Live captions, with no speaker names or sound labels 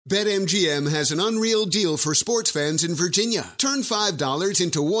BetMGM has an unreal deal for sports fans in Virginia. Turn $5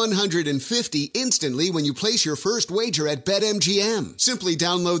 into $150 instantly when you place your first wager at BetMGM. Simply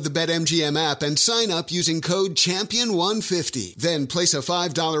download the BetMGM app and sign up using code CHAMPION150. Then place a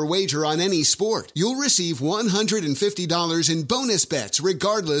 $5 wager on any sport. You'll receive $150 in bonus bets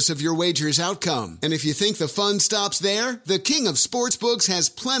regardless of your wager's outcome. And if you think the fun stops there, the King of Sportsbooks has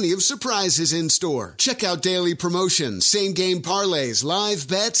plenty of surprises in store. Check out daily promotions, same-game parlays, live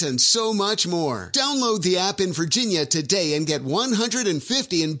bets, and so much more. Download the app in Virginia today and get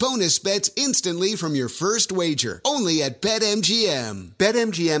 $150 in bonus bets instantly from your first wager. Only at BetMGM.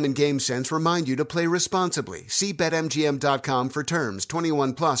 BetMGM and GameSense remind you to play responsibly. See BetMGM.com for terms.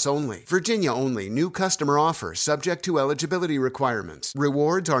 21 plus only. Virginia only. New customer offer. Subject to eligibility requirements.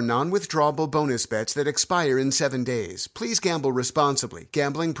 Rewards are non-withdrawable bonus bets that expire in 7 days. Please gamble responsibly.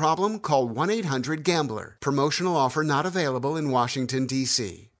 Gambling problem? Call 1-800-GAMBLER. Promotional offer not available in Washington,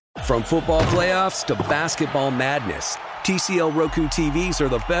 D.C. From football playoffs to basketball madness, TCL Roku TVs are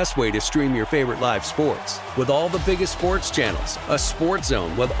the best way to stream your favorite live sports. With all the biggest sports channels, a sports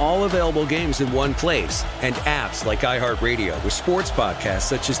zone with all available games in one place, and apps like iHeartRadio with sports podcasts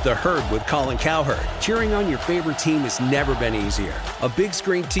such as The Herd with Colin Cowherd. Cheering on your favorite team has never been easier. A big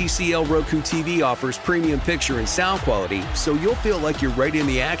screen TCL Roku TV offers premium picture and sound quality, so you'll feel like you're right in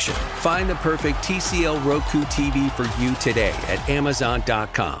the action. Find the perfect TCL Roku TV for you today at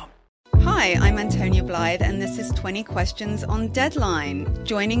Amazon.com. Hi, I'm Antonia Blythe, and this is 20 Questions on Deadline.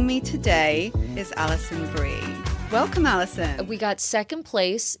 Joining me today is Alison Brie. Welcome, Alison. We got second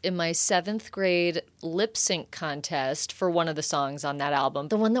place in my 7th grade lip sync contest for one of the songs on that album.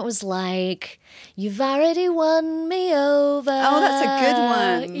 The one that was like, "You've already won me over." Oh, that's a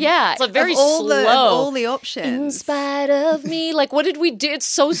good one. Yeah. It's very slow. Of all the options. In spite of me. Like, what did we do? It's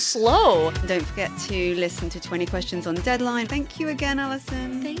so slow. Don't forget to listen to 20 Questions on Deadline. Thank you again,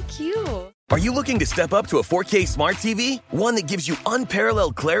 Alison. Thank you. Are you looking to step up to a 4K smart TV? One that gives you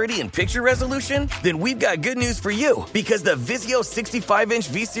unparalleled clarity and picture resolution? Then we've got good news for you, because the Vizio 65-inch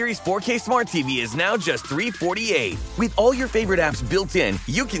V-Series 4K smart TV is now just $348. With all your favorite apps built in,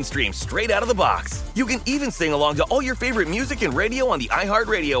 you can stream straight out of the box. You can even sing along to all your favorite music and radio on the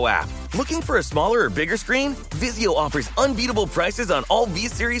iHeartRadio app. Looking for a smaller or bigger screen? Vizio offers unbeatable prices on all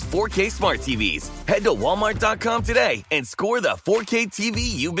V-Series 4K smart TVs. Head to Walmart.com today and score the 4K TV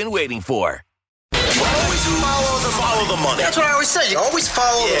you've been waiting for. Always follow the money. That's what I always say. You always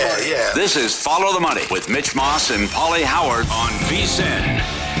follow the money. Yeah. This is Follow the Money with Mitch Moss and Paulie Howard on VSiN.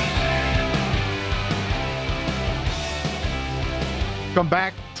 Come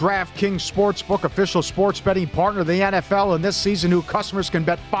back. DraftKings Sportsbook, official sports betting partner of the NFL. And this season, new customers can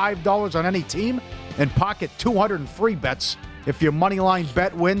bet $5 on any team and pocket 200 in free bets. If your moneyline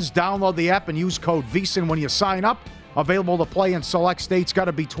bet wins, download the app and use code VSiN when you sign up. Available to play in select states. Got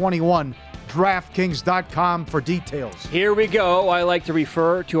to be 21. DraftKings.com for details. Here we go. I like to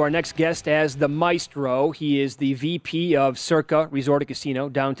refer to our next guest as the Maestro. He is the VP of Circa Resort and Casino,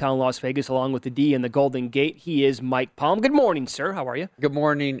 downtown Las Vegas, along with the D and the Golden Gate. He is Mike Palm. Good morning, sir. How are you? Good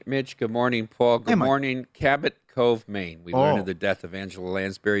morning, Mitch. Good morning, Paul. Good morning, Cabot Cove, Maine. We learned of the death of Angela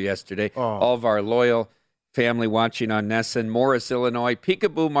Lansbury yesterday. All of our loyal family watching on Nesson. Morris, Illinois.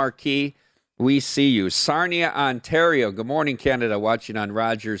 Peekaboo Marquee, we see you. Sarnia, Ontario. Good morning, Canada, watching on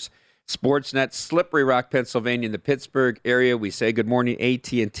Rogers Sportsnet. Slippery Rock, Pennsylvania, in the Pittsburgh area. We say good morning,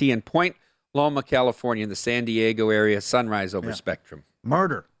 AT&T, and Point Loma, California, in the San Diego area. Sunrise over Spectrum.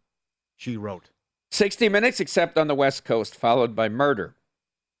 Murder, she wrote. 60 Minutes, except on the West Coast, followed by Murder,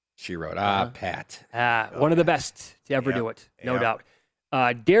 she wrote. Pat. One of the best to ever do it, no doubt.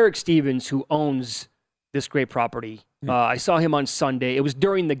 Derek Stevens, who owns this great property, I saw him on Sunday. It was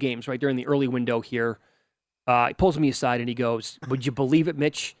during the games, right, during the early window here. He pulls me aside and he goes, "Would you believe it,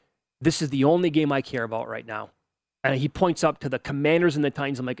 Mitch? This is the only game I care about right now." And he points up to the Commanders and the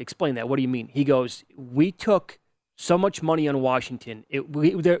Titans. I'm like, "Explain that. What do you mean?" He goes, "We took so much money on Washington.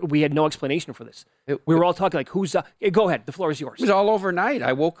 We had no explanation for this. We were all talking like, who's up?" Go ahead. The floor is yours. It was all overnight.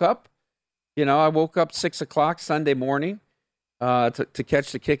 I woke up 6 o'clock Sunday morning to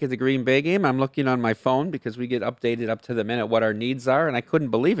catch the kick of the Green Bay game. I'm looking on my phone because we get updated up to the minute what our needs are, and I couldn't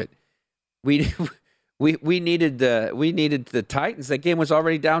believe it. We needed the Titans. That game was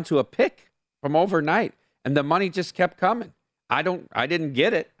already down to a pick from overnight, and the money just kept coming. I didn't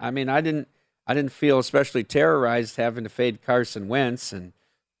get it. I mean, I didn't feel especially terrorized having to fade Carson Wentz, and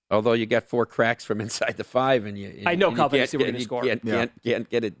although you got 4 cracks from inside the 5, and you confidence they were going to score. Can't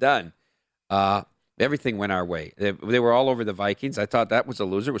get it done. Everything went our way. They were all over the Vikings. I thought that was a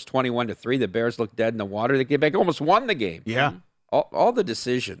loser. It was 21-3. The Bears looked dead in the water. They came back, almost won the game. Yeah. All the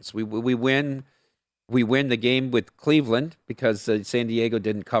decisions. We win we win the game with Cleveland because San Diego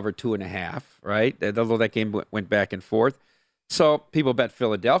didn't cover 2.5, right? Although that game went back and forth. So people bet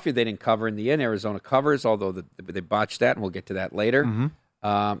Philadelphia. They didn't cover in the end. Arizona covers, although they botched that, and we'll get to that later.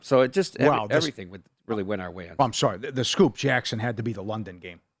 Mm-hmm. So it just everything would really went our way. I'm sorry. The scoop, Jackson, had to be the London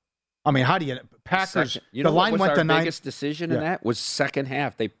game. I mean, how do you Packers? You know, the line what was went our to 9. biggest decision in that was second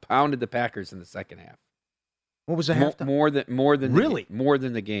half. They pounded the Packers in the second half. What was the halftime? More than really more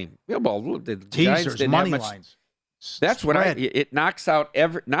than the game. Yeah, well, the Giants teasers, didn't money have much, lines. That's what it knocks out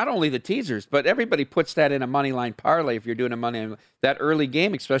not only the teasers, but everybody puts that in a money line parlay if you're doing a money that early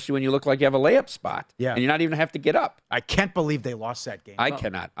game, especially when you look like you have a layup spot. Yeah, and you're not even have to get up. I can't believe they lost that game. I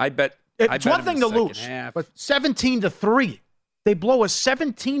cannot. I bet it's one thing to lose, but 17-3, they blow a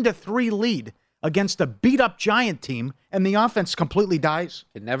 17-3 lead against a beat-up Giant team, and the offense completely dies.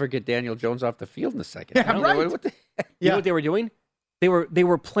 Can never get Daniel Jones off the field in the second half. Right. You know what they were doing? They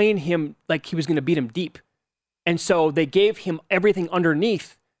were playing him like he was going to beat him deep. And so they gave him everything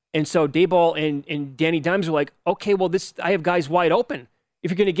underneath. And so Daboll and Danny Dimes were like, okay, well, I have guys wide open. If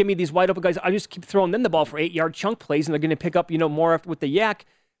you're going to give me these wide open guys, I just keep throwing them the ball for 8-yard chunk plays, and they're going to pick up, more after with the yak.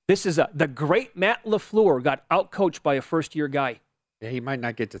 This is the great Matt LaFleur got outcoached by a first-year guy. Yeah, he might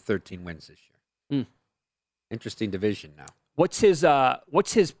not get to 13 wins this year. Interesting division now. What's his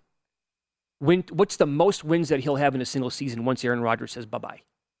win? What's the most wins that he'll have in a single season once Aaron Rodgers says bye-bye?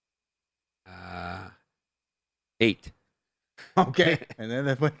 8. Okay. And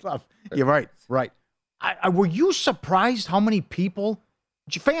then you're right. Right. Were you surprised how many people,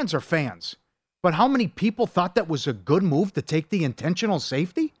 fans are fans, but how many people thought that was a good move to take the intentional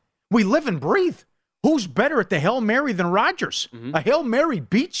safety? We live and breathe. Who's better at the Hail Mary than Rodgers? Mm-hmm. A Hail Mary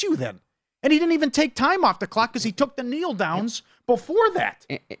beats you then. And he didn't even take time off the clock because he took the kneel downs before that.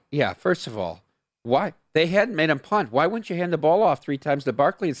 Yeah, first of all, why? They hadn't made him punt. Why wouldn't you hand the ball off 3 times to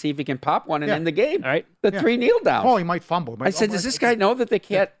Barkley and see if he can pop one and end the game? All right. The 3 kneel downs. Oh, he might fumble. I said, does this guy know that they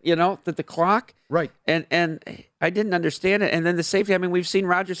can't, that the clock? Right. And I didn't understand it. And then the safety, we've seen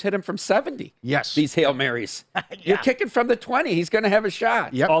Rodgers hit him from 70. Yes. These Hail Marys. You're kicking from the 20. He's going to have a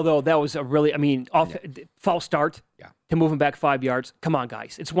shot. Yep. Although that was a really, false start to move him back 5 yards. Come on,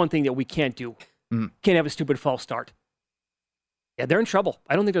 guys. It's one thing that we can't do. Can't have a stupid false start. Yeah, they're in trouble.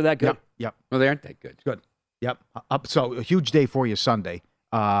 I don't think they're that good. Yep. Well, they aren't that good. Good. Yep. So a huge day for you Sunday.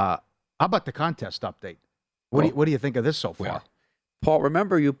 How about the contest update? What do you think of this so far?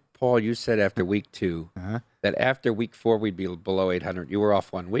 Well, Paul, you said after week 2 that after week 4 we'd be below 800. You were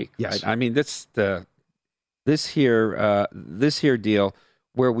off 1 week. Yes. Right? This here deal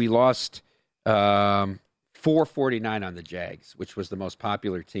where we lost 449 on the Jags, which was the most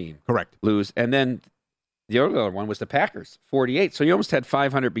popular team. Correct. Lose. And then the other one was the Packers, 48. So you almost had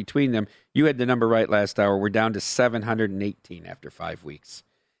 500 between them. You had the number right last hour. We're down to 718 after 5 weeks.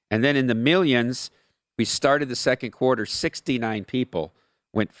 And then in the millions, we started the second quarter, 69 people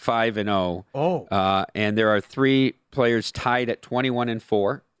went 5-0. Oh. And there are 3 players tied at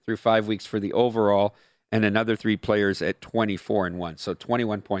 21-4 through 5 weeks for the overall, and another 3 players at 24-1. So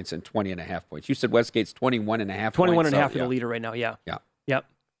 21 points and 20.5 points. You said Westgate's 21.5 21.5 for the leader right now, yeah. Yep.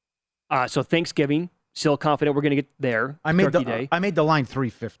 So Thanksgiving, still confident we're going to get there. I made the line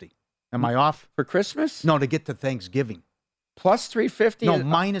 350. Am I off? For Christmas? No, to get to Thanksgiving. Plus 350? No,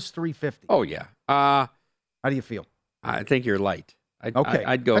 minus 350. Oh, yeah. How do you feel? I think you're light. Okay.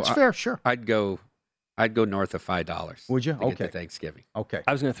 I'd go. That's fair, sure. I'd go north of $5. Would you? To get to Thanksgiving. Okay.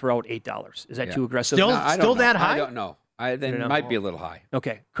 I was going to throw out $8. Is that too aggressive? Still that high? I don't know. Then it might be a little high.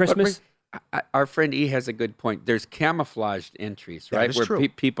 Okay. Christmas? Our friend E has a good point. There's camouflaged entries, right? Where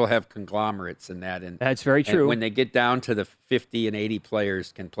people have conglomerates and that. And that's very true. And when they get down to the 50 and 80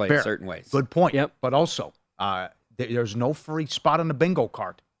 players can play certain ways. Good point. Yep. But also, there's no free spot on the bingo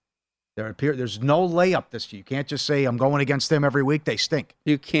card. There's no layup this year. You can't just say, I'm going against them every week. They stink.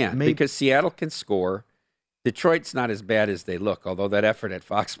 You can't because Seattle can score. Detroit's not as bad as they look, although that effort at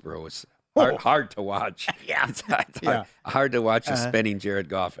Foxborough was hard to watch. Yeah. It's hard to watch spinning Jared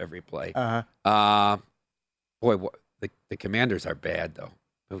Goff every play. Uh-huh. The Commanders are bad, though,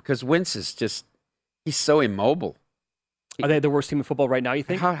 because Wentz is he's so immobile. Are they the worst team in football right now, you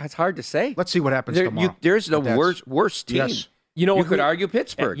think? It's hard to say. Let's see what happens tomorrow. There's no worse team. Yes. You could argue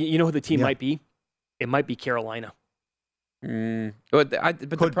Pittsburgh. You know who the team might be? It might be Carolina. But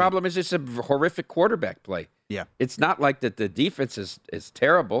the problem is it's a horrific quarterback play. Yeah. It's not like that the defense is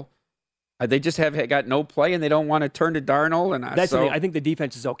terrible. They just have got no play, and they don't want to turn to Darnold. And that's the thing. I think the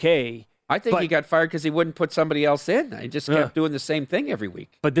defense is okay. I think he got fired because he wouldn't put somebody else in. He just kept doing the same thing every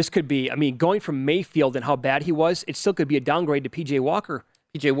week. But this could be, going from Mayfield and how bad he was, it still could be a downgrade to P.J. Walker.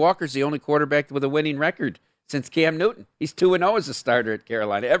 P.J. Walker's the only quarterback with a winning record since Cam Newton. He's 2-0 as a starter at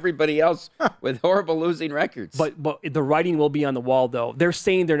Carolina. Everybody else with horrible losing records. But the writing will be on the wall, though. They're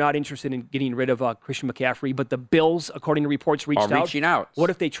saying they're not interested in getting rid of Christian McCaffrey, but the Bills, according to reports, reaching out. What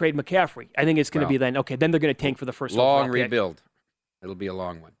if they trade McCaffrey? I think it's going to be then they're going to tank for the first long rebuild. Pick. It'll be a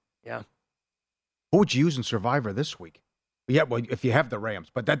long one. Yeah. Who would you use in Survivor this week? Yeah, well, if you have the Rams.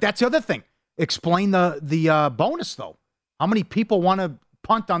 But that's the other thing. Explain the bonus, though. How many people want to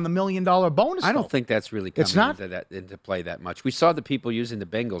punt on the $1 million bonus? I don't think that's really coming into play that much. We saw the people using the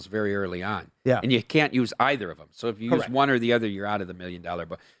Bengals very early on. Yeah. And you can't use either of them. So if you use one or the other, you're out of the $1 million.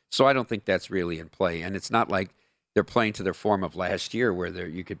 So I don't think that's really in play. And it's not like they're playing to their form of last year where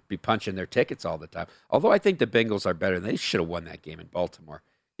you could be punching their tickets all the time. Although I think the Bengals are better. They should have won that game in Baltimore.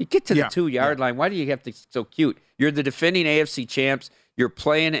 You get to the 2-yard line. Why do you have to be so cute? You're the defending AFC champs. You're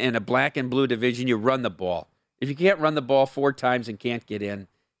playing in a black and blue division. You run the ball. If you can't run the ball 4 times and can't get in,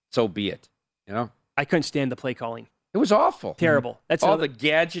 so be it. You know, I couldn't stand the play calling. It was awful. Terrible. That's all the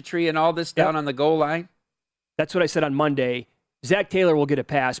gadgetry and all this down on the goal line. That's what I said on Monday. Zach Taylor will get a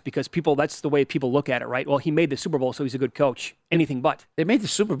pass because that's the way people look at it, right? Well, he made the Super Bowl, so he's a good coach. Anything but. They made the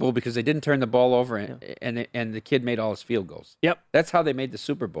Super Bowl because they didn't turn the ball over, and the kid made all his field goals. Yep. That's how they made the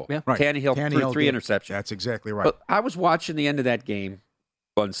Super Bowl. Yeah. Right. Tannehill threw 3 interceptions. That's exactly right. But I was watching the end of that game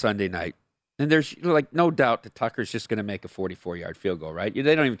on Sunday night, and there's no doubt that Tucker's just going to make a 44-yard field goal, right?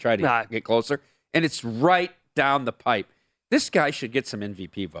 They don't even try to get closer, and it's right down the pipe. This guy should get some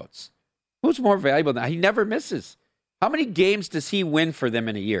MVP votes. Who's more valuable than he never misses? How many games does he win for them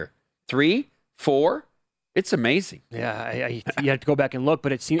in a year? 3? 4? It's amazing. Yeah, you have to go back and look,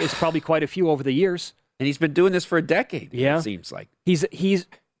 but it's probably quite a few over the years. And he's been doing this for a decade. Yeah, it seems like he's.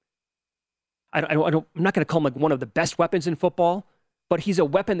 I'm not going to call him like one of the best weapons in football, but he's a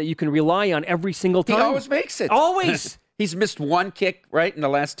weapon that you can rely on every single time. He always makes it. Always. He's missed one kick right in the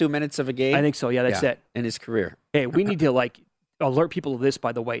last 2 minutes of a game. I think so. Yeah, that's it in his career. Hey, we need to alert people to this,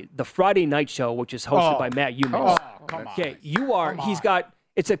 by the way. The Friday Night Show, which is hosted by Matt Youmans. Oh, come on. Okay,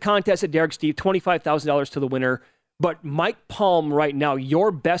 it's a contest at Derek Steve, $25,000 to the winner. But Mike Palm right now, your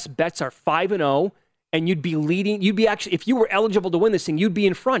best bets are 5-0, and you'd be leading. You'd be actually, if you were eligible to win this thing, you'd be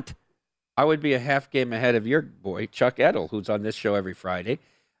in front. I would be a half game ahead of your boy, Chuck Edel, who's on this show every Friday.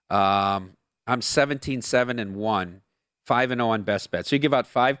 I'm 17-7-1, 5-0 on best bets. So you give out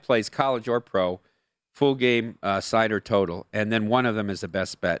 5 plays, college or pro, full game side or total, and then one of them is the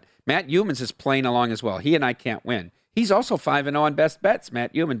best bet. Matt Youmans is playing along as well. He and I can't win. He's also 5-0 on best bets,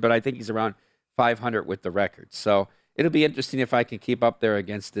 Matt Youmans, but I think he's around 500 with the record. So it'll be interesting if I can keep up there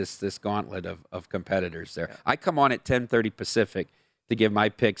against this gauntlet of competitors there. Yeah. I come on at 10:30 Pacific to give my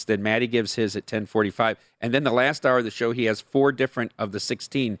picks. Then Matty gives his at 10:45. And then the last hour of the show, he has 4 different of the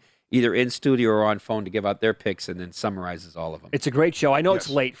 16 either in studio or on phone to give out their picks and then summarizes all of them. It's a great show. I know it's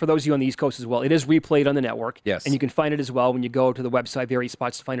late for those of you on the East Coast as well. It is replayed on the network. Yes. And you can find it as well when you go to the website, various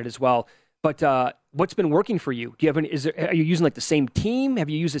spots to find it as well. But what's been working for you? Do you have are you using the same team? Have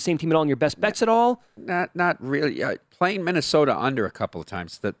you used the same team at all in your best bets at all? Not really. Playing Minnesota under a couple of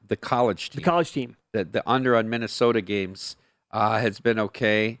times, the college team. The college team. The under on Minnesota games has been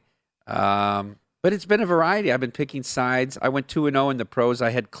okay. But it's been a variety. I've been picking sides. I went 2-0 in the pros. I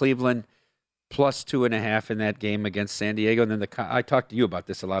had Cleveland plus 2.5 in that game against San Diego. And then I talked to you about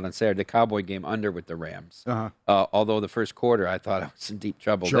this a lot on Saturday, the Cowboy game under with the Rams. Although the first quarter, I thought I was in deep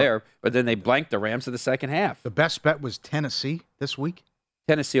trouble there. But then they blanked the Rams in the second half. The best bet was Tennessee this week?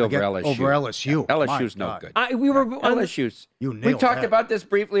 Tennessee over LSU. Over LSU. Yeah. LSU's no good. LSU's. We talked about this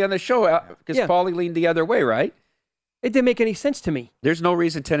briefly on the show because Paulie leaned the other way, right? It didn't make any sense to me. There's no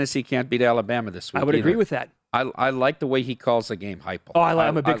reason Tennessee can't beat Alabama this week. I would agree with that. I like the way he calls the game, Heupel.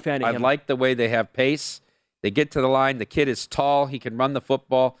 I'm a big fan of him. I like the way they have pace. They get to the line. The kid is tall. He can run the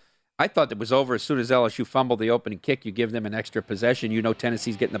football. I thought it was over as soon as LSU fumbled the opening kick. You give them an extra possession. You know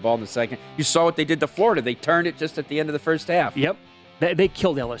Tennessee's getting the ball in the second. You saw what they did to Florida. They turned it just at the end of the first half. Yep. They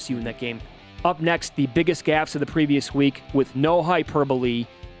killed LSU in that game. Up next, the biggest gaffes of the previous week with no hyperbole.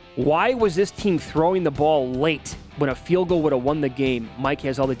 Why was this team throwing the ball late when a field goal would have won the game? Mike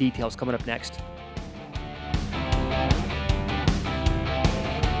has all the details coming up next.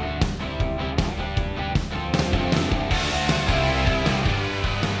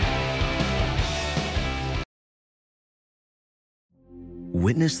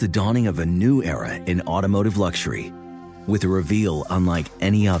 Witness the dawning of a new era in automotive luxury with a reveal unlike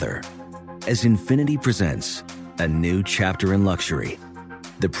any other as Infiniti presents a new chapter in luxury.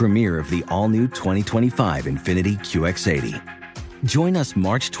 The premiere of the all-new 2025 Infiniti QX80. Join us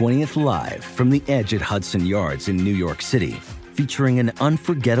March 20th live from the Edge at Hudson Yards in New York City, featuring an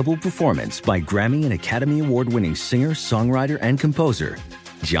unforgettable performance by Grammy and Academy Award-winning singer, songwriter, and composer,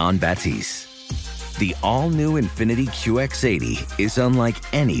 Jon Batiste. The all-new Infiniti QX80 is unlike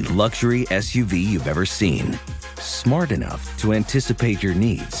any luxury SUV you've ever seen. Smart enough to anticipate your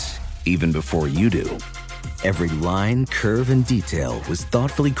needs, even before you do. Every line, curve, and detail was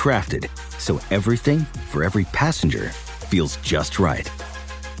thoughtfully crafted, so everything for every passenger feels just right.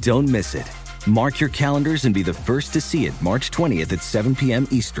 Don't miss it. Mark your calendars and be the first to see it March 20th at 7 p.m.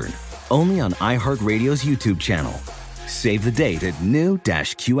 Eastern, only on iHeartRadio's YouTube channel. Save the date at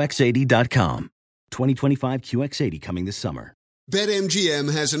new-QX80.com. 2025 QX80 coming this summer.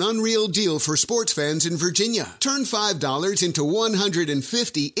 BetMGM has an unreal deal for sports fans in Virginia. Turn $5 into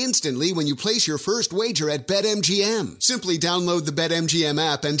 $150 instantly when you place your first wager at BetMGM. Simply download the BetMGM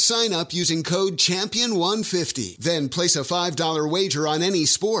app and sign up using code Champion150. Then place a $5 wager on any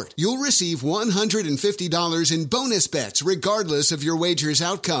sport. You'll receive $150 in bonus bets regardless of your wager's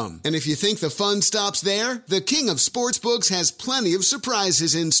outcome. And if you think the fun stops there, the King of Sportsbooks has plenty of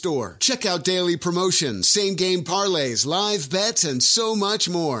surprises in store. Check out daily promotions, same-game parlays, live bets, and so much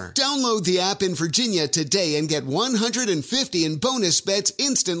more. Download the app in Virginia today and get $150 in bonus bets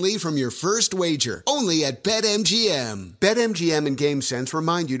instantly from your first wager. Only at BetMGM. BetMGM and GameSense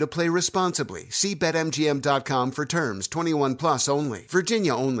remind you to play responsibly. See BetMGM.com for terms. 21 plus only.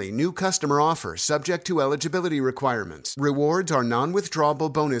 Virginia only. New customer offer. Subject to eligibility requirements. Rewards are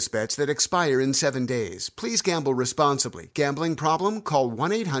non-withdrawable bonus bets that expire in 7 days. Please gamble responsibly. Gambling problem? Call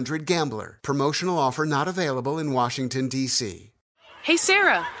 1-800-GAMBLER. Promotional offer not available in Washington, D.C. Hey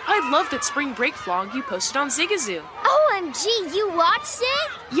Sarah, I love that spring break vlog you posted on Zigazoo. OMG, you watched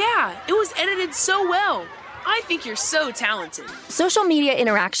it? Yeah, it was edited so well. I think you're so talented. Social media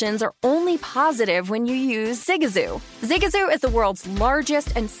interactions are only positive when you use Zigazoo. Zigazoo is the world's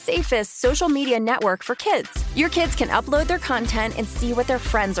largest and safest social media network for kids. Your kids can upload their content and see what their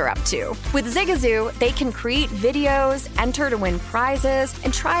friends are up to. With Zigazoo, they can create videos, enter to win prizes,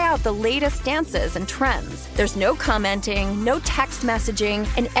 and try out the latest dances and trends. There's no commenting, no text messaging,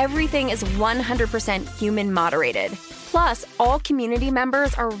 and everything is 100% human moderated. Plus, all community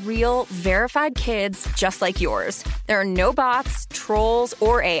members are real, verified kids just like yours. There are no bots, trolls,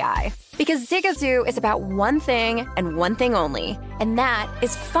 or AI. Because Zigazoo is about one thing and one thing only, and that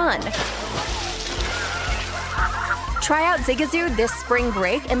is fun. Try out Zigazoo this spring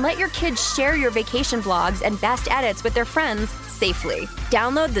break and let your kids share your vacation vlogs and best edits with their friends safely.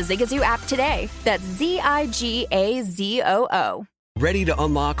 Download the Zigazoo app today. That's Zigazoo. Ready to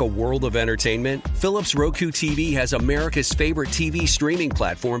unlock a world of entertainment? Philips Roku TV has America's favorite TV streaming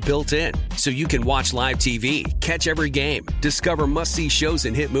platform built in, so you can watch live TV, catch every game, discover must-see shows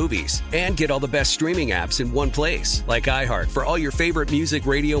and hit movies, and get all the best streaming apps in one place, like iHeart for all your favorite music,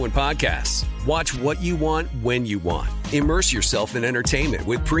 radio, and podcasts. Watch what you want, when you want. Immerse yourself in entertainment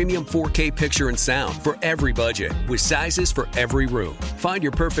with premium 4K picture and sound for every budget, with sizes for every room. Find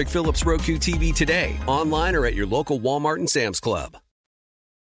your perfect Philips Roku TV today, online or at your local Walmart and Sam's Club.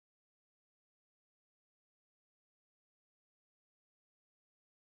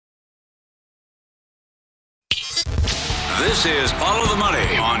 This is Follow the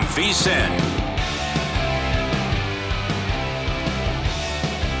Money on VSiN.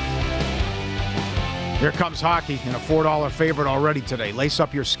 Here comes hockey and a $4 favorite already today. Lace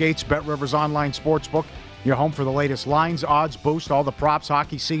up your skates. Bet Rivers Online Sportsbook. Your home for the latest lines, odds, boost, all the props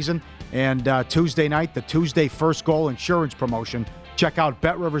hockey season. And Tuesday night, the Tuesday First Goal Insurance Promotion. Check out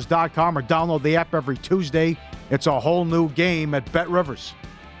BetRivers.com or download the app every Tuesday. It's a whole new game at Bet Rivers.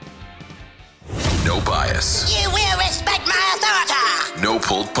 No bias. You will respect my authority. No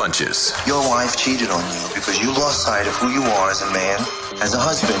pulled punches. Your wife cheated on you because you lost sight of who you are as a man, as a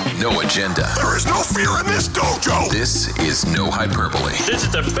husband. No agenda. There is no fear in this dojo. This is no hyperbole. This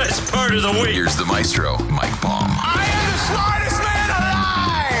is the best part of the week. Here's the maestro, Mike Baum. I am the smartest man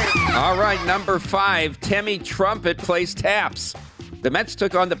alive. All right, number 5, Timmy Trumpet plays taps. The Mets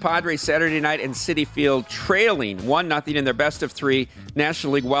took on the Padres Saturday night in Citi Field, trailing 1-0 in their best-of-3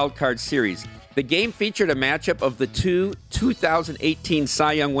 National League wildcard series. The game featured a matchup of the two 2018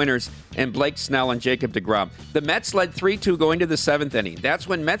 Cy Young winners and Blake Snell and Jacob deGrom. The Mets led 3-2 going to the 7th inning. That's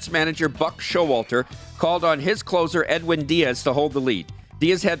when Mets manager Buck Showalter called on his closer Edwin Diaz to hold the lead.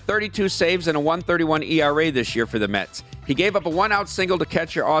 Diaz had 32 saves and a 1.31 ERA this year for the Mets. He gave up a one-out single to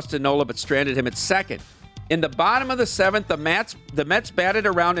catcher Austin Nola, but stranded him at second. In the bottom of the 7th, the Mets batted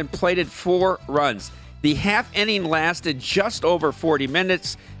around and plated 4 runs. The half inning lasted just over 40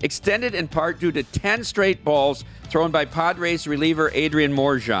 minutes, extended in part due to 10 straight balls thrown by Padres reliever Adrian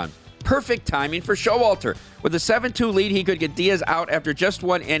Morejon. Perfect timing for Showalter. With a 7-2 lead, he could get Diaz out after just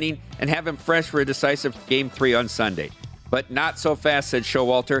 1 inning and have him fresh for a decisive Game 3 on Sunday. But not so fast, said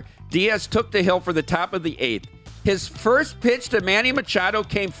Showalter. Diaz took the hill for the top of the 8th. His first pitch to Manny Machado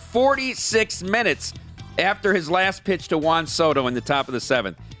came 46 minutes after his last pitch to Juan Soto in the top of the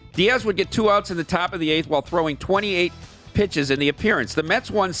 7th. Diaz would get 2 outs in the top of the 8th while throwing 28 pitches in the appearance. The Mets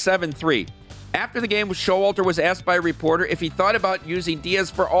won 7-3. After the game, Showalter was asked by a reporter if he thought about using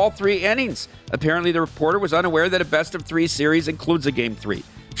Diaz for all 3 innings. Apparently, the reporter was unaware that a best-of-3 series includes a Game 3.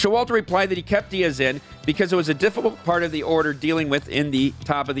 Showalter replied that he kept Diaz in because it was a difficult part of the order dealing with in the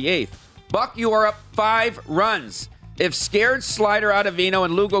top of the 8th. Buck, you are up 5 runs. If Scared, Slider, Ottavino,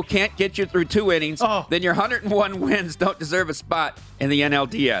 and Lugo can't get you through 2 innings, then your 101 wins don't deserve a spot in the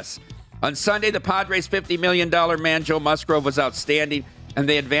NLDS. On Sunday, the Padres' $50 million man, Joe Musgrove, was outstanding, and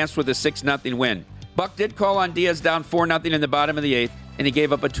they advanced with a 6-0 win. Buck did call on Diaz down 4-0 in the bottom of the 8th, and he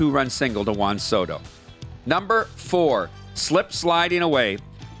gave up a 2-run single to Juan Soto. Number 4, slip sliding away.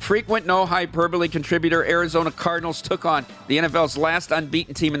 Frequent no hyperbole contributor Arizona Cardinals took on the NFL's last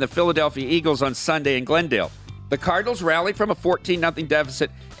unbeaten team in the Philadelphia Eagles on Sunday in Glendale. The Cardinals rallied from a 14-0 deficit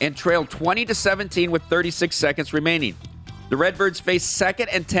and trailed 20-17 with 36 seconds remaining. The Redbirds faced 2nd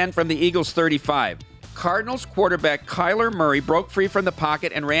and 10 from the Eagles' 35. Cardinals quarterback Kyler Murray broke free from the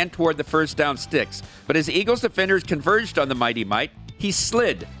pocket and ran toward the first down sticks. But as Eagles defenders converged on the Mighty Mite, he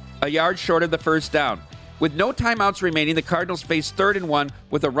slid a yard short of the first down. With no timeouts remaining, the Cardinals faced 3rd and 1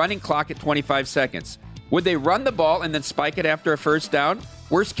 with a running clock at 25 seconds. Would they run the ball and then spike it after a first down?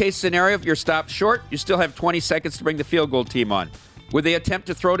 Worst case scenario, if you're stopped short, you still have 20 seconds to bring the field goal team on. Would they attempt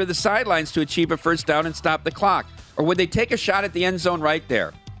to throw to the sidelines to achieve a first down and stop the clock? Or would they take a shot at the end zone right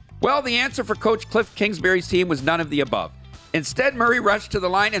there? Well, the answer for Coach Cliff Kingsbury's team was none of the above. Instead, Murray rushed to the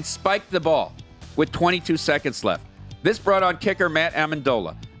line and spiked the ball with 22 seconds left. This brought on kicker Matt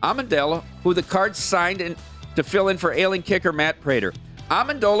Amendola. Amendola, who the Cards signed to fill in for ailing kicker Matt Prater.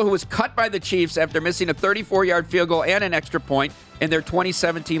 Amendola, who was cut by the Chiefs after missing a 34-yard field goal and an extra point in their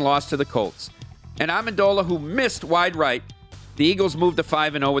 2017 loss to the Colts. And Amendola, who missed wide right, the Eagles moved to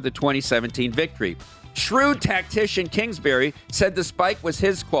 5-0 with the 2017 victory. Shrewd tactician Kingsbury said the spike was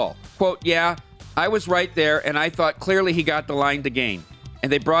his call. Quote, "Yeah, I was right there, and I thought clearly he got the line to gain."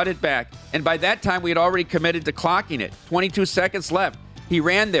 And they brought it back. And by that time, we had already committed to clocking it. 22 seconds left. He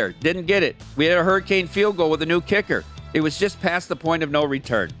ran there, didn't get it. We had a hurricane field goal with a new kicker. It was just past the point of no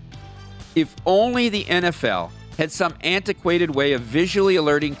return. If only the NFL had some antiquated way of visually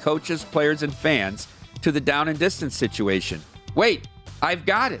alerting coaches, players, and fans to the down and distance situation. Wait, I've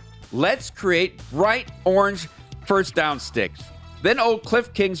got it. Let's create bright orange first down sticks. Then old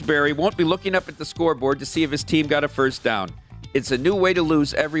Cliff Kingsbury won't be looking up at the scoreboard to see if his team got a first down. It's a new way to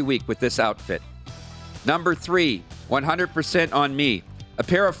lose every week with this outfit. Number 3, 100% on me. A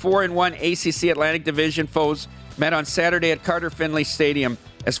pair of 4-1 ACC Atlantic Division foes met on Saturday at Carter Finley Stadium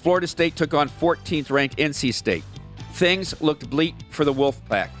as Florida State took on 14th-ranked NC State. Things looked bleak for the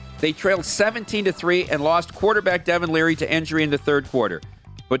Wolfpack. They trailed 17-3 and lost quarterback Devin Leary to injury in the third quarter.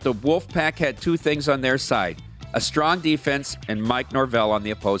 But the Wolfpack had 2 things on their side: a strong defense and Mike Norvell on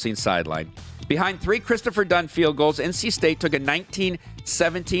the opposing sideline. Behind 3 Christopher Dunn field goals, NC State took a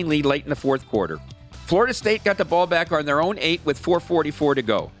 19-17 lead late in the fourth quarter. Florida State got the ball back on their own 8 with 4:44 to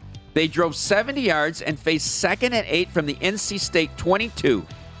go. They drove 70 yards and faced 2nd and 8 from the NC State 22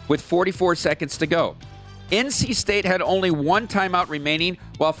 with 44 seconds to go. NC State had only 1 timeout remaining,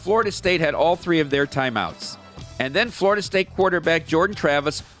 while Florida State had all 3 of their timeouts. And then Florida State quarterback Jordan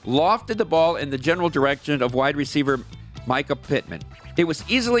Travis lofted the ball in the general direction of wide receiver Micah Pittman. It was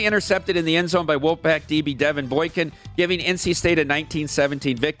easily intercepted in the end zone by Wolfpack DB Devin Boykin, giving NC State a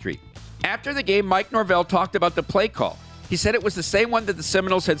 19-17 victory. After the game, Mike Norvell talked about the play call. He said it was the same one that the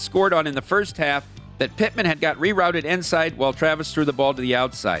Seminoles had scored on in the first half, that Pittman had got rerouted inside while Travis threw the ball to the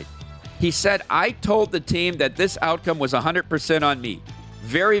outside. He said, "I told the team that this outcome was 100% on me."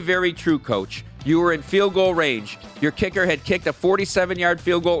 Very, very true, Coach. You were in field goal range. Your kicker had kicked a 47-yard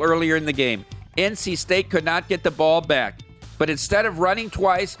field goal earlier in the game. NC State could not get the ball back. But instead of running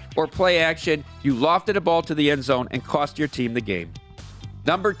twice or play action, you lofted a ball to the end zone and cost your team the game.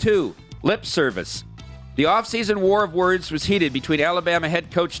 Number 2, lip service. The offseason war of words was heated between Alabama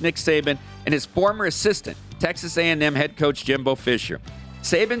head coach Nick Saban and his former assistant, Texas A&M head coach Jimbo Fisher.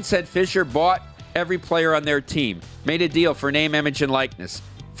 Saban said Fisher bought every player on their team, made a deal for name, image, and likeness.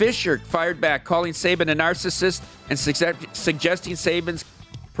 Fisher fired back, calling Saban a narcissist and suggesting Saban's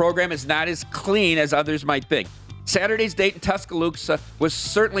program is not as clean as others might think. Saturday's date in Tuscaloosa was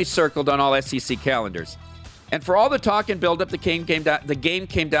certainly circled on all SEC calendars. And for all the talk and build-up, the game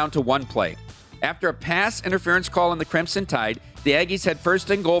came down to one play. After a pass interference call on the Crimson Tide, the Aggies had first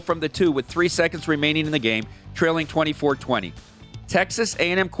and goal from the 2 with 3 seconds remaining in the game, trailing 24-20. Texas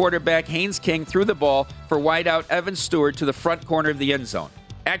A&M quarterback Haynes King threw the ball for wideout Evan Stewart to the front corner of the end zone.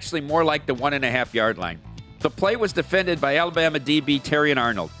 Actually, more like the 1.5-yard line. The play was defended by Alabama DB Terrion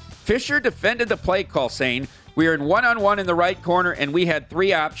Arnold. Fisher defended the play call, saying, "We are in one-on-one in the right corner, and we had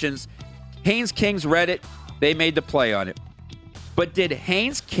 3 options. Haynes Kings read it. They made the play on it." But did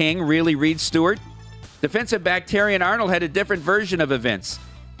Haynes King really read Stewart? Defensive back Terrion Arnold had a different version of events.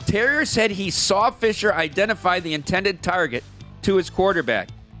 Terrier said he saw Fisher identify the intended target to his quarterback.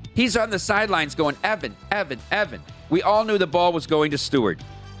 He's on the sidelines going, "Evan, Evan, Evan." We all knew the ball was going to Stewart.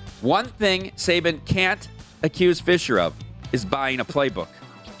 One thing Saban can't accuse Fisher of is buying a playbook.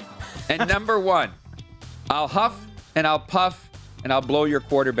 And number 1, I'll huff and I'll puff and I'll blow your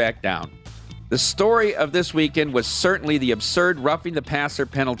quarterback down. The story of this weekend was certainly the absurd roughing the passer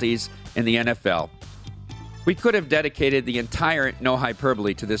penalties in the NFL. We could have dedicated the entire No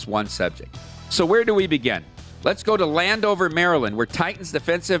Hyperbole to this one subject. So where do we begin? Let's go to Landover, Maryland, where Titans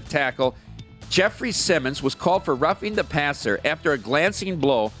defensive tackle Jeffrey Simmons was called for roughing the passer after a glancing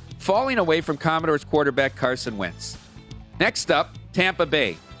blow falling away from Commodores quarterback Carson Wentz. Next up, Tampa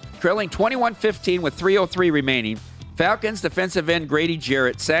Bay. Trailing 21-15 with 3:03 remaining, Falcons defensive end Grady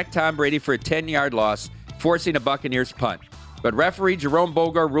Jarrett sacked Tom Brady for a 10-yard loss, forcing a Buccaneers punt. But referee Jerome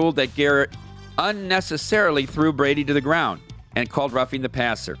Bogar ruled that Garrett unnecessarily threw Brady to the ground and called roughing the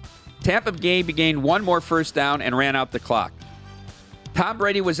passer. Tampa Bay gained one more first down and ran out the clock. Tom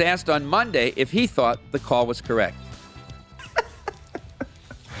Brady was asked on Monday if he thought the call was correct.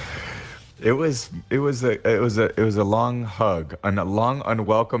 It was a long hug, a long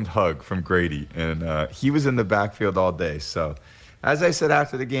unwelcomed hug from Grady, and he was in the backfield all day. So, as I said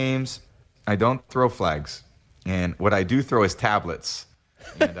after the games, I don't throw flags, and what I do throw is tablets,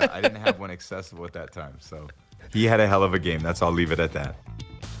 and I didn't have one accessible at that time. So, he had a hell of a game. I'll leave it at that.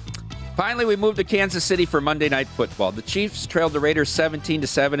 Finally, we moved to Kansas City for Monday Night Football. The Chiefs trailed the Raiders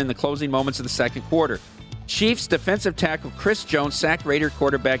 17-7 in the closing moments of the second quarter. Chiefs defensive tackle Chris Jones sacked Raider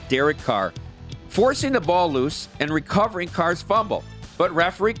quarterback Derek Carr, forcing the ball loose and recovering Carr's fumble. But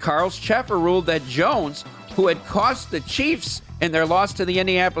referee Carl Scheffer ruled that Jones, who had cost the Chiefs in their loss to the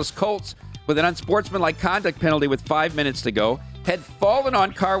Indianapolis Colts with an unsportsmanlike conduct penalty with 5 minutes to go, had fallen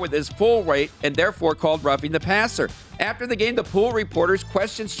on Carr with his full weight and therefore called roughing the passer. After the game, the pool reporters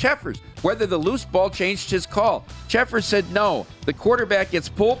questioned Scheffers whether the loose ball changed his call. Scheffers said no. The quarterback gets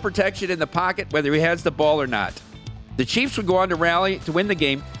full protection in the pocket whether he has the ball or not. The Chiefs would go on to rally to win the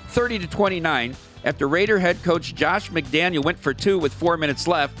game 30-29 after Raider head coach Josh McDaniel went for 2 with 4 minutes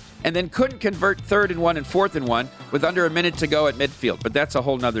left and then couldn't convert 3rd and 1 and 4th and 1 with under a minute to go at midfield. But that's a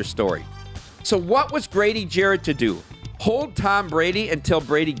whole nother story. So what was Grady Jarrett to do? Hold Tom Brady until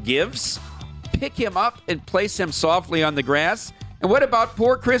Brady gives? Pick him up and place him softly on the grass? And what about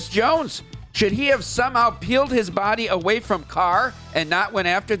poor Chris Jones? Should he have somehow peeled his body away from Carr and not went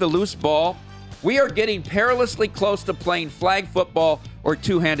after the loose ball? We are getting perilously close to playing flag football or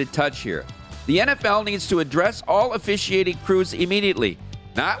two-handed touch here. The NFL needs to address all officiating crews immediately,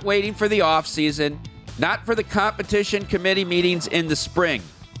 not waiting for the offseason, not for the competition committee meetings in the spring.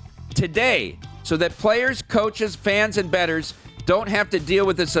 Today, so that players, coaches, fans, and bettors don't have to deal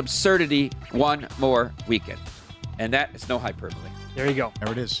with this absurdity one more weekend. And that is no hyperbole. There you go.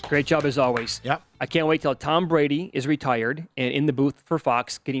 There it is. Great job as always. Yep. I can't wait till Tom Brady is retired and in the booth for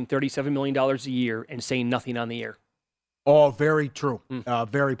Fox, getting $37 million a year and saying nothing on the air. Oh, very true.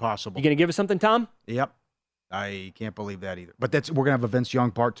 Very possible. You going to give us something, Tom? Yep. I can't believe that either. But we're going to have a Vince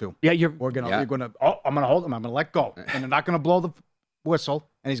Young part 2. Yeah, I'm going to hold him. I'm going to let go. And they're not going to blow the whistle,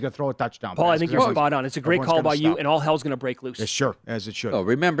 and he's going to throw a touchdown. Paul, I think you're spot on. It's a great call by you, and all hell's going to break loose. Yeah, sure, as it should. Oh,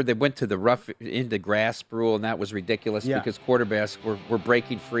 remember they went to the rough into grasp rule, and that was ridiculous because quarterbacks were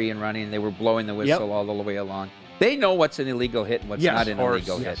breaking free and running. And they were blowing the whistle all the way along. They know what's an illegal hit and what's not an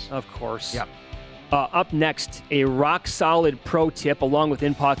illegal hit. Of course. Yep. Up next, a rock-solid pro tip along with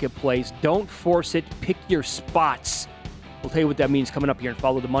in-pocket plays. Don't force it. Pick your spots. We'll tell you what that means coming up here and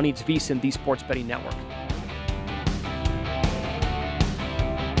Follow the Money. It's VSiN, the Sports Betting Network.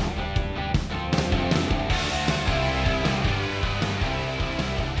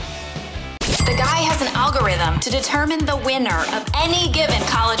 The guy has an algorithm to determine the winner of any given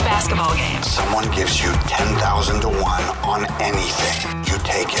college basketball game. Someone gives you 10,000 to 1 on anything. You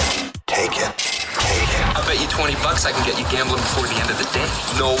take it, take it, take it. I'll bet you $20 I can get you gambling before the end of the day.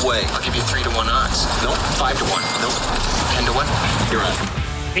 No way. I'll give you 3 to 1 odds. Nope. 5 to 1. Nope. 10 to 1. You're on.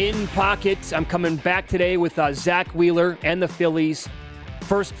 In pocket, I'm coming back today with Zach Wheeler and the Phillies.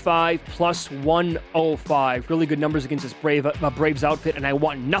 First 5 plus 105. Really good numbers against this Braves outfit, and I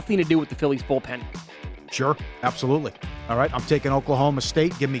want nothing to do with the Phillies bullpen. Sure, absolutely. All right, I'm taking Oklahoma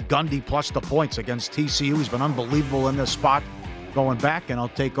State. Give me Gundy plus the points against TCU. He's been unbelievable in this spot going back, and I'll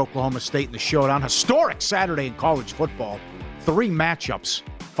take Oklahoma State in the showdown. Historic Saturday in college football. 3 matchups,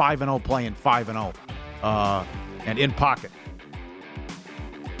 5-0 playing 5-0, and in pocket.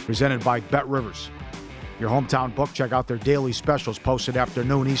 presented by Bet Rivers. Your hometown book. Check out their daily specials posted after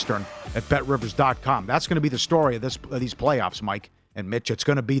noon Eastern at betrivers.com. That's going to be the story of these playoffs, Mike and Mitch. It's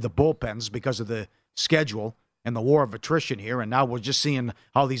going to be the bullpens because of the schedule and the war of attrition here. And now we're just seeing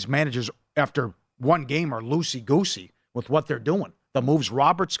how these managers, after one game, are loosey-goosey with what they're doing. The moves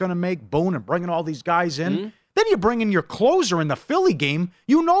Robert's going to make, Boone, and bringing all these guys in. Mm-hmm. Then you bring in your closer in the Philly game.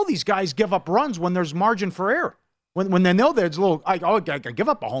 You know these guys give up runs when there's margin for error. When they know there's a little, I give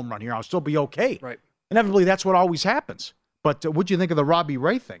up a home run here, I'll still be okay. Right. Inevitably, that's what always happens. But what'd you think of the Robbie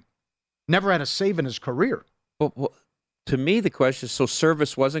Ray thing? Never had a save in his career. Well, to me, the question is, so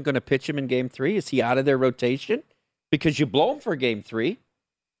Service wasn't going to pitch him in Game 3? Is he out of their rotation? Because you blow him for Game 3.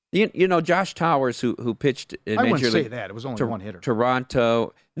 You know, Josh Towers, who pitched in I Major wouldn't League say that. It was only one hitter.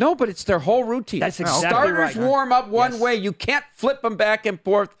 Toronto. No, but it's their whole routine. That's exactly Starters right. warm up one way. You can't flip them back and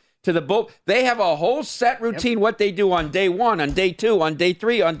forth to the bull. They have a whole set routine, what they do on day 1, on day 2, on day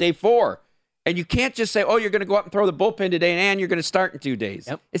 3, on day 4. And you can't just say, oh, you're going to go up and throw the bullpen today, and you're going to start in 2 days.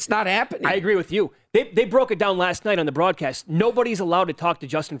 Yep. It's not happening. I agree with you. They broke it down last night on the broadcast. Nobody's allowed to talk to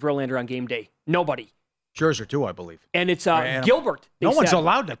Justin Verlander on game day. Nobody. Scherzer, too, I believe. And it's Gilbert. No one's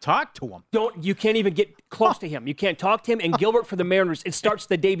allowed to talk to him. You can't even get close to him. You can't talk to him. And Gilbert for the Mariners, it starts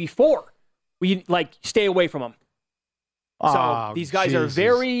the day before. Stay away from him. So these guys are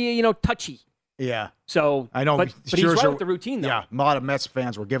very, touchy. Yeah. So I know, but he's right with the routine, though. Yeah, a lot of Mets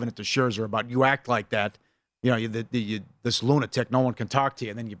fans were giving it to Scherzer about you act like that. You know, this lunatic, no one can talk to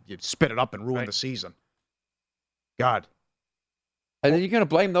you, and then you spit it up and ruin the season. God. And then you're going to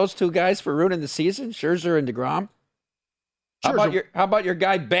blame those two guys for ruining the season, Scherzer and DeGrom? How about your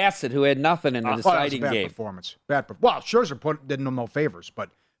guy Bassett, who had nothing in the deciding bad game? Performance. Well, Scherzer did him no favors,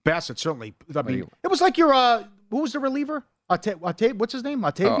 but Bassett certainly. I mean, it was like your who was the reliever? What's his name?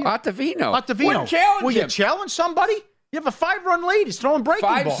 Ottavino. Ottavino. Will you challenge somebody? You have a 5-run lead. He's throwing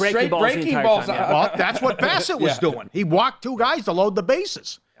breaking balls. Breaking balls. Time, yeah. Well, that's what Bassett was doing. He walked 2 guys to load the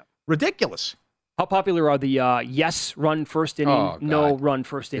bases. Ridiculous. How popular are the yes run first inning, no run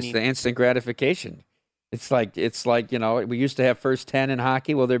first inning? It's the instant gratification. It's like we used to have first 10 in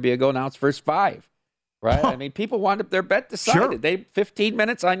hockey. Will there be a go? Now it's first 5. Right? I mean, people want their bet decided. Sure. 15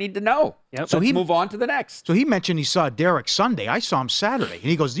 minutes, I need to know. Yep. So Let's move on to the next. So he mentioned he saw Derek Sunday. I saw him Saturday. And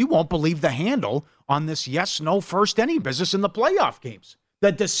he goes, you won't believe the handle on this yes-no first inning business in the playoff games.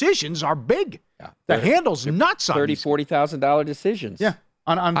 The decisions are big. Yeah. The handle's nuts on $30,000, $40,000 decisions. Yeah.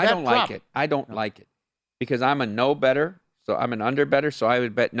 On I don't like it. I don't like it. Because I'm a no better, so I'm an under better, so I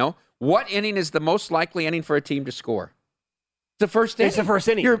would bet no. What inning is the most likely inning for a team to score? The first inning. It's the first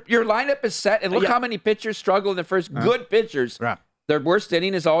inning. Your lineup is set, and look how many pitchers struggle in the first. Good pitchers. Right. Their worst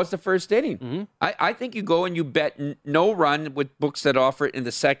inning is always the first inning. Mm-hmm. I think you go and you bet no run with books that offer it in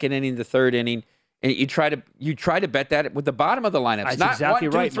the second inning, the third inning, and you try to bet that with the bottom of the lineup. That's not exactly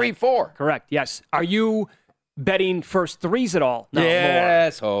 1, 2, right, 3, Mike. 4. Correct. Yes. Are you betting first threes at all? No,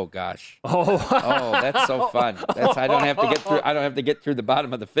 yes. more. Oh gosh. Oh, that's so fun. I don't have to get through the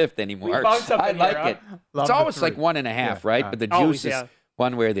bottom of the 5th anymore. We found something I like here, it. It's always like 1.5, right? But the juice is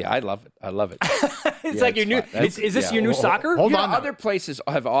one way or the. I love it. It's like your new. Is this your new soccer? Hold on. Other places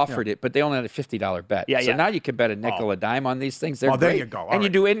have offered it, but they only had a $50 bet. Yeah, so now you can bet a nickel, a dime on these things. They're great. There you go. And you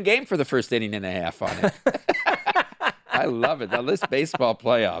do in-game for the first inning and a half on it. I love it. Now, this baseball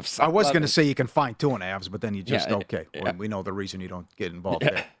playoffs. I was going to say you can find 2.5s, but then you just, we know the reason you don't get involved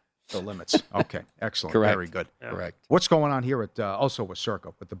there. The limits. Okay, excellent. Correct. Very good. Correct. What's going on here at also with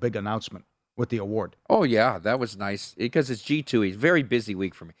Circa, with the big announcement with the award? Oh, yeah, that was nice because it's G2. It's a very busy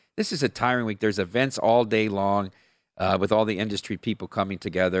week for me. This is a tiring week. There's events all day long with all the industry people coming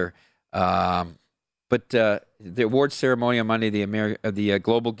together. But the award ceremony on Monday, the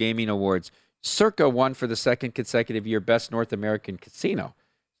Global Gaming Awards, Circa won for the second consecutive year Best North American Casino.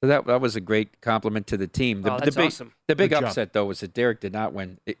 So that was a great compliment to the team. That's awesome. The big upset, though, was that Derek did not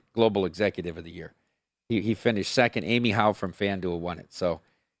win Global Executive of the Year. He finished second. Amy Howe from FanDuel won it. So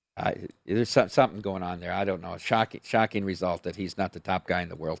there's something going on there. I don't know. Shocking result that he's not the top guy in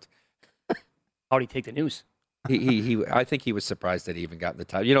the world. How'd he take the news? I think he was surprised that he even got in the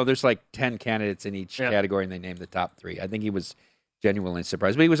top. You know, there's like 10 candidates in each category, and they named the top 3. I think he was genuinely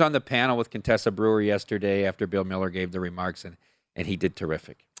surprised. But he was on the panel with Contessa Brewer yesterday after Bill Miller gave the remarks, and he did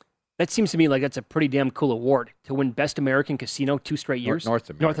terrific. That seems to me like that's a pretty damn cool award to win Best American Casino 2 straight years.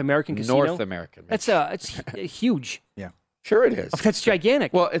 North American Casino. North American. It's huge. Yeah. Sure it is. That's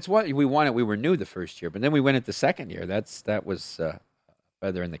gigantic. Well, it's what we won it. We were new the first year, but then we win it the second year. That was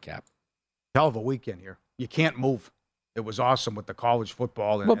feather in the cap. Hell of a weekend here. You can't move. It was awesome with the college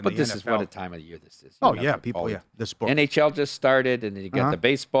football and but the this NFL. is what a time of the year this is. Oh, yeah, people, this book. NHL just started, and then you got the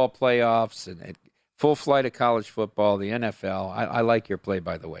baseball playoffs, and full flight of college football, the NFL. I like your play,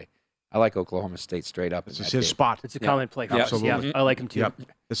 by the way. I like Oklahoma State straight up. This is his spot. It's a common play. Absolutely. Yeah, I like him too. Yep.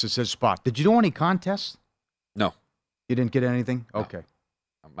 This is his spot. Did you do any contests? No. You didn't get anything? No. Okay.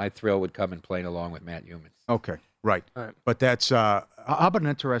 My thrill would come in playing along with Matt Humans. Okay, right. All right. But that's how about an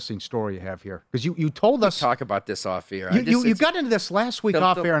interesting story you have here? Because you told us. Talk about this off air. You got into this last week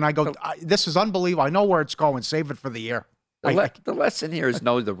off air, and I go, this is unbelievable. I know where it's going. Save it for the air. The lesson here is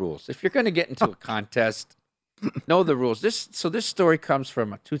know the rules. If you're going to get into a contest, know the rules. This story comes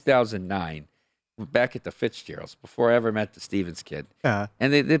from 2009, back at the Fitzgeralds, before I ever met the Stevens kid. Yeah.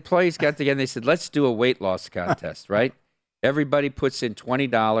 And the employees got together and they said, let's do a weight loss contest, right? Everybody puts in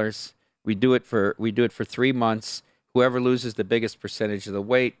 $20. We do it for 3 months. Whoever loses the biggest percentage of the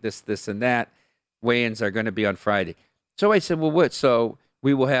weight, this, and that, weigh-ins are going to be on Friday. So I said, well, what? So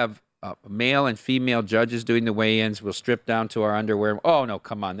we will have male and female judges doing the weigh-ins. We'll strip down to our underwear. Oh, no,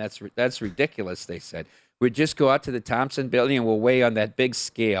 come on. That's ridiculous, they said. We'd just go out to the Thompson building and we'll weigh on that big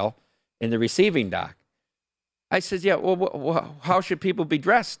scale in the receiving dock. I said, yeah, well, how should people be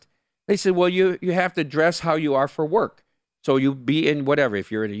dressed? They said, well, you have to dress how you are for work. So you be in whatever.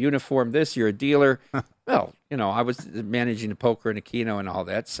 If you're in a uniform, you're a dealer. Well, I was managing the poker and the Keno and all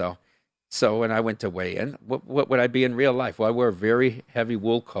that. So when I went to weigh in, what would I be in real life? Well, I wear a very heavy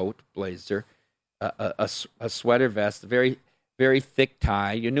wool coat, blazer, a sweater vest, a very, very thick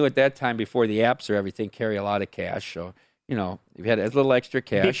tie. You knew at that time, before the apps or everything, carry a lot of cash. So, you had a little extra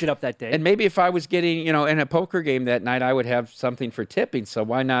cash. Dish it up that day. And maybe if I was getting, in a poker game that night, I would have something for tipping. So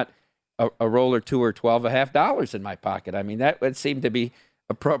why not a roll or two or $12.50 in my pocket? I mean, that would seem to be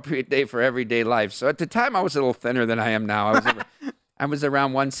appropriate day for everyday life. So at the time, I was a little thinner than I am now. I was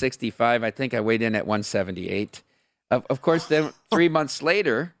around 165. I think I weighed in at 178. Of course, then 3 months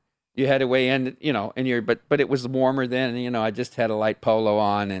later, you had to weigh in, but it was warmer then. I just had a light polo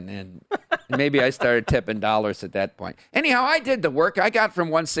on, and maybe I started tipping dollars at that point. Anyhow, I did the work. I got from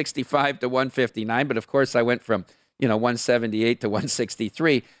 165 to 159, but of course, I went from 178 to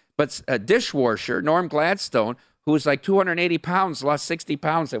 163. But a dishwasher, Norm Gladstone, who was like 280 pounds, lost 60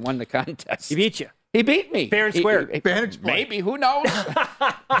 pounds and won the contest. He beat you. He beat me. Fair and square. Maybe. Who knows?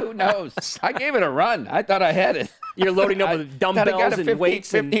 Who knows? I gave it a run. I thought I had it. You're loading up with dumbbells and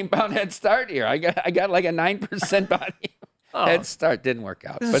weights. 15-pound head start here. I got like a 9% body head start. Didn't work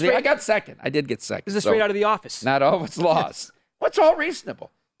out. But I got second. I did get second. This is straight out of The Office. Not all of it's lost. What's all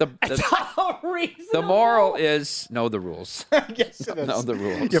reasonable? It's all reasonable. The moral is know the rules. Yes, it is. Know the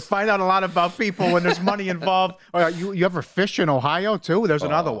rules. You find out a lot about people when there's money involved. You ever fish in Ohio, too? There's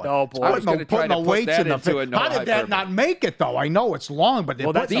another one. Oh, boy. I was going to try to put that into a no How did that not make it, though? I know it's long, but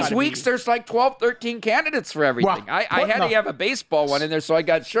these weeks there's like 12, 13 candidates for everything. Well, I had to have a baseball one in there, so I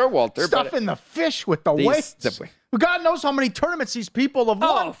got Sherwalter. Stuff in the fish with the weights. God knows how many tournaments these people have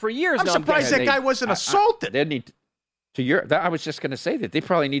won. Oh, for years I'm surprised that guy wasn't assaulted. They need I was just going to say that they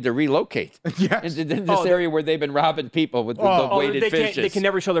probably need to relocate in this area where they've been robbing people with the weighted fishes. They can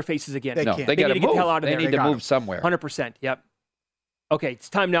never show their faces again. They need to get the hell out of there. They need to move somewhere. 100%. Yep. Okay, it's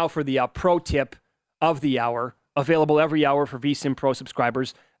time now for the pro tip of the hour, available every hour for VSiN Pro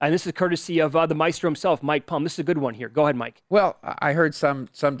subscribers. And this is courtesy of the maestro himself, Mike Palm. This is a good one here. Go ahead, Mike. Well, I heard some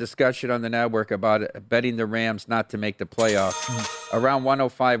discussion on the network about betting the Rams not to make the playoffs. Around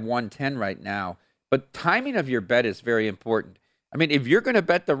 105, 110 right now. But timing of your bet is very important. I mean, if you're going to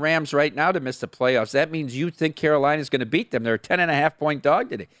bet the Rams right now to miss the playoffs, that means you think Carolina is going to beat them. They're a 10.5-point dog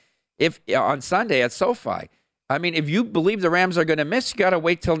today. If on Sunday at SoFi, I mean, if you believe the Rams are going to miss, you got to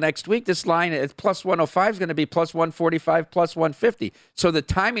wait till next week. This line at plus 105 is going to be plus 145, plus 150. So the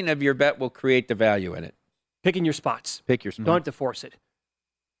timing of your bet will create the value in it. Picking your spots. Pick your spots. Don't have to force it.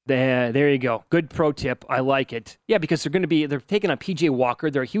 There you go. Good pro tip. I like it. Yeah, because they're taking on PJ Walker.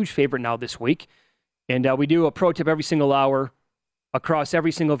 They're a huge favorite now this week. And we do a pro tip every single hour across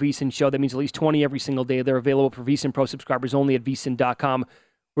every single VSiN show. That means at least 20 every single day. They're available for VSiN Pro subscribers only at vsin.com,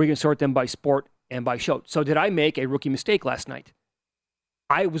 where you can sort them by sport and by show. So did I make a rookie mistake last night?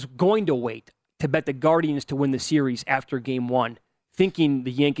 I was going to wait to bet the Guardians to win the series after Game 1, thinking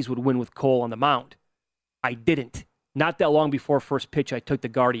the Yankees would win with Cole on the mound. I didn't. Not that long before first pitch, I took the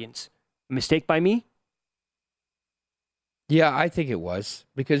Guardians. A mistake by me? Yeah, I think it was.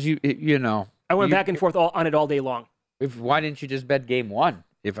 Because, I went back and forth on it all day long. Why didn't you just bet Game 1?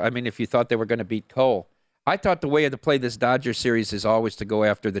 If you thought they were going to beat Cole. I thought the way to play this Dodgers series is always to go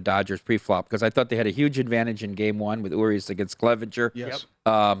after the Dodgers pre-flop, because I thought they had a huge advantage in Game 1 with Urias against Clevenger. Yes.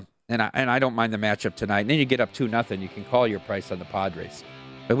 And I don't mind the matchup tonight. And then you get up 2-0, you can call your price on the Padres.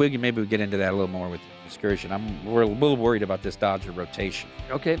 But maybe we'll get into that a little more with Excursion. We're a little worried about this Dodger rotation.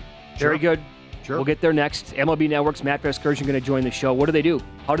 Okay, very good. Sure. We'll get there next. MLB Network's Matt Vasgersian going to join the show. What do they do?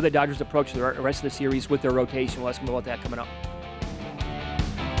 How do the Dodgers approach the rest of the series with their rotation? We'll ask him about that coming up.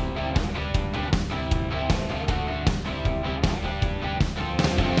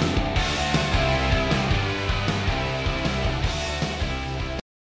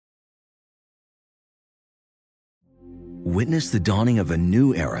 Witness the dawning of a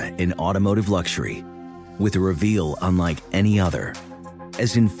new era in automotive luxury with a reveal unlike any other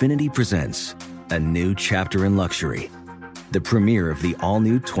as Infiniti presents a new chapter in luxury, the premiere of the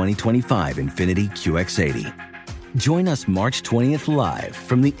all-new 2025 Infiniti QX80. Join us March 20th live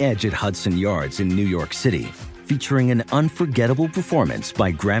from the Edge at Hudson Yards in New York City, featuring an unforgettable performance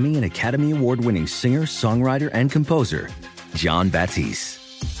by Grammy and Academy Award-winning singer, songwriter, and composer Jon Batiste.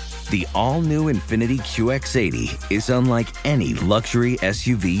 The all-new Infiniti QX80 is unlike any luxury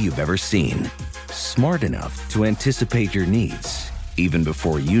SUV you've ever seen. Smart enough to anticipate your needs, even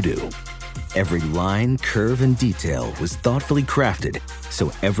before you do. Every line, curve, and detail was thoughtfully crafted,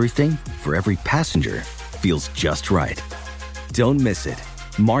 so everything for every passenger feels just right. Don't miss it.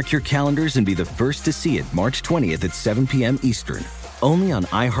 Mark your calendars and be the first to see it March 20th at 7 p.m. Eastern, only on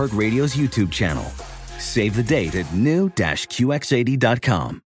iHeartRadio's YouTube channel. Save the date at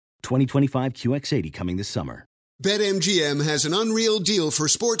new-QX80.com. 2025 QX80 coming this summer. BetMGM has an unreal deal for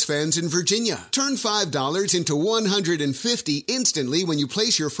sports fans in Virginia. Turn $5 into $150 instantly when you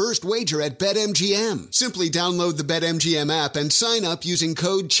place your first wager at BetMGM. Simply download the BetMGM app and sign up using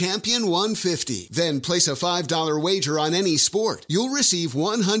code CHAMPION150. Then place a $5 wager on any sport. You'll receive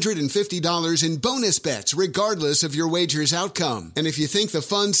 $150 in bonus bets regardless of your wager's outcome. And if you think the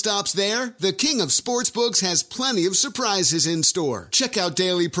fun stops there, the king of sportsbooks has plenty of surprises in store. Check out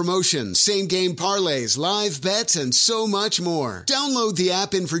daily promotions, same-game parlays, live bets, and so much more. Download the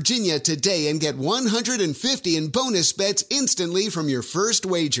app in Virginia today and get $150 in bonus bets instantly from your first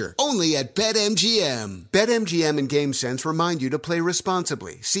wager. Only at BetMGM. BetMGM and GameSense remind you to play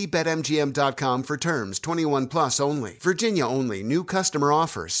responsibly. See BetMGM.com for terms. 21 plus only. Virginia only. New customer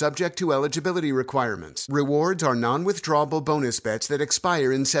offer. Subject to eligibility requirements. Rewards are non-withdrawable bonus bets that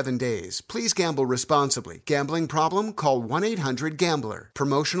expire in 7 days. Please gamble responsibly. Gambling problem? Call 1-800-GAMBLER.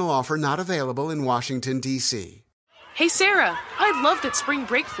 Promotional offer not available in Washington, D.C. Hey Sarah, I loved that spring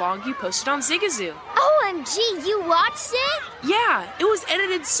break vlog you posted on Zigazoo. OMG, you watched it? Yeah, it was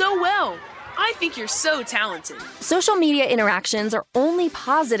edited so well. I think you're so talented. Social media interactions are only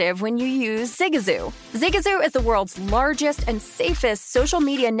positive when you use Zigazoo. Zigazoo is the world's largest and safest social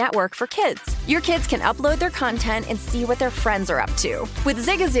media network for kids. Your kids can upload their content and see what their friends are up to. With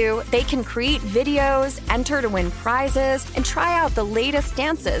Zigazoo, they can create videos, enter to win prizes, and try out the latest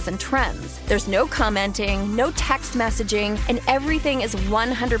dances and trends. There's no commenting, no text messaging, and everything is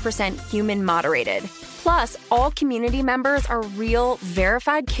 100% human moderated. Plus, all community members are real,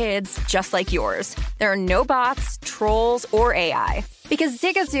 verified kids just like yours. There are no bots, trolls, or AI. Because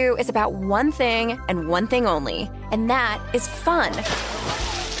Zigazoo is about one thing and one thing only, and that is fun.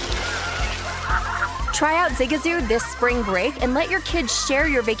 Try out Zigazoo this spring break and let your kids share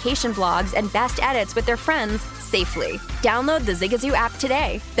your vacation vlogs and best edits with their friends safely. Download the Zigazoo app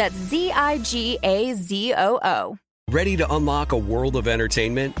today. That's Zigazoo. Ready to unlock a world of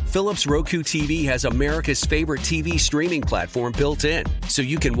entertainment? Philips Roku TV has America's favorite TV streaming platform built in, so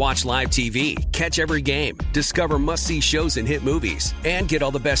you can watch live TV, catch every game, discover must-see shows and hit movies, and get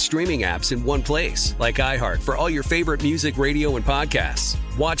all the best streaming apps in one place, like iHeart for all your favorite music, radio, and podcasts.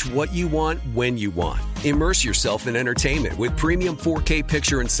 Watch what you want, when you want. Immerse yourself in entertainment with premium 4K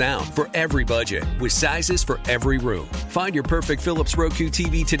picture and sound for every budget, with sizes for every room. Find your perfect Philips Roku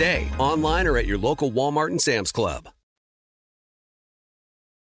TV today, online or at your local Walmart and Sam's Club.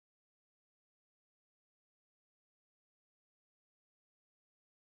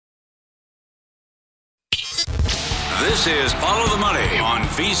 This is Follow the Money on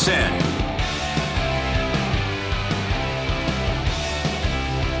VSiN.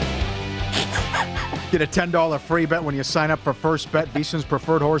 Get a $10 free bet when you sign up for First Bet, VSiN's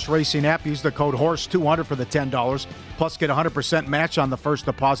preferred horse racing app. Use the code HORSE200 for the $10. Plus, get a 100% match on the first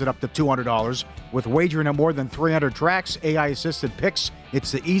deposit up to $200. With wagering on more than 300 tracks, AI-assisted picks,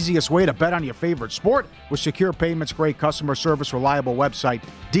 it's the easiest way to bet on your favorite sport. With secure payments, great customer service, reliable website.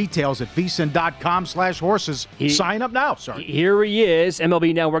 Details at VSiN.com/horses. Sign up now. Here he is,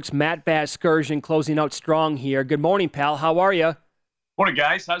 MLB Network's Matt Vasgersian, closing out strong here. Good morning, pal. How are you? Morning,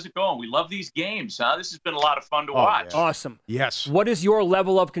 guys. How's it going? We love these games, huh? This has been a lot of fun to watch. Yeah. Awesome. Yes. What is your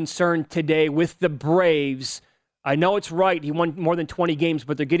level of concern today with the Braves? I know it's right. He won more than 20 games,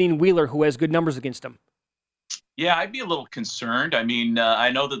 but they're getting Wheeler, who has good numbers against him. Yeah, I'd be a little concerned. I mean, I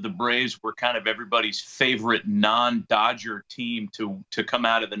know that the Braves were kind of everybody's favorite non-Dodger team to come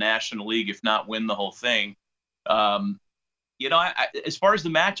out of the National League, if not win the whole thing. As far as the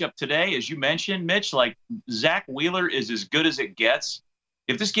matchup today, as you mentioned, Mitch, like Zach Wheeler is as good as it gets.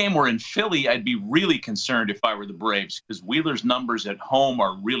 If this game were in Philly, I'd be really concerned if I were the Braves because Wheeler's numbers at home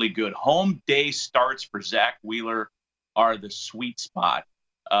are really good. Home day starts for Zach Wheeler are the sweet spot.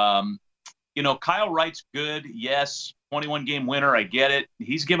 Kyle Wright's good. Yes, 21-game winner. I get it.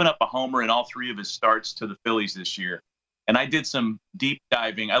 He's given up a homer in all 3 of his starts to the Phillies this year. And I did some deep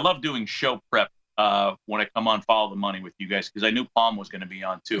diving. I love doing show prep when I come on Follow the Money with you guys because I knew Palm was going to be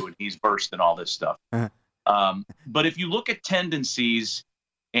on too, and he's versed in all this stuff. But if you look at tendencies,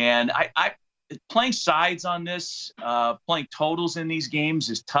 and I playing sides on this, playing totals in these games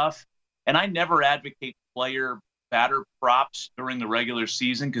is tough. And I never advocate batter props during the regular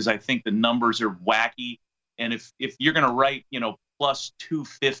season because I think the numbers are wacky. And if you're going to write, plus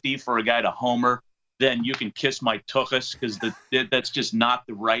 250 for a guy to homer, then you can kiss my tuchus because that's just not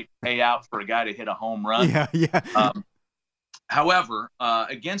the right payout for a guy to hit a home run. Yeah. However,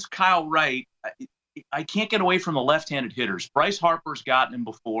 against Kyle Wright, I can't get away from the left-handed hitters. Bryce Harper's gotten him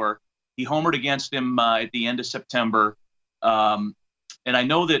before. He homered against him at the end of September. And I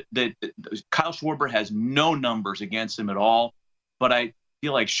know that Kyle Schwarber has no numbers against him at all, but I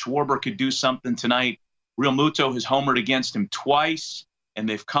feel like Schwarber could do something tonight. Real Muto has homered against him twice, and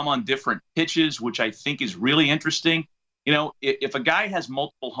they've come on different pitches, which I think is really interesting. If a guy has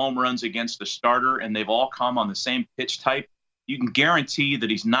multiple home runs against a starter and they've all come on the same pitch type, you can guarantee that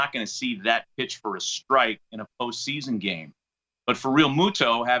he's not going to see that pitch for a strike in a postseason game. But for Real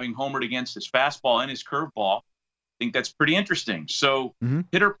Muto, having homered against his fastball and his curveball, I think that's pretty interesting. So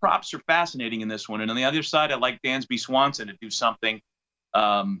hitter props are fascinating in this one. And on the other side, I like Dansby Swanson to do something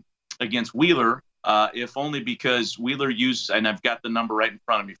against Wheeler, if only because Wheeler uses, and I've got the number right in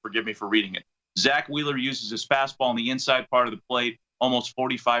front of me, forgive me for reading it. Zach Wheeler uses his fastball on the inside part of the plate almost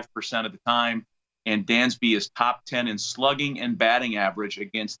 45% of the time. And Dansby is top 10 in slugging and batting average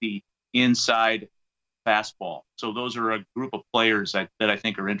against the inside fastball. So those are a group of players that I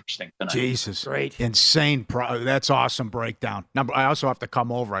think are interesting tonight. Jesus. Great. Insane. That's awesome breakdown. Number, I also have to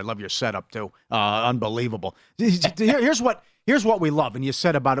come over. I love your setup too. Unbelievable. Here's what we love, and you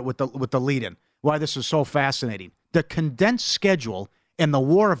said about it with the lead-in, why this is so fascinating. The condensed schedule and the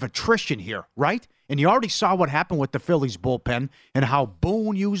war of attrition here, right? And you already saw what happened with the Phillies bullpen and how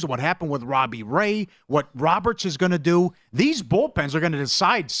Boone used what happened with Robbie Ray, what Roberts is going to do. These bullpens are going to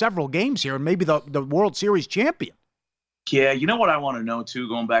decide several games here and maybe the World Series champion. Yeah, you know what I want to know, too,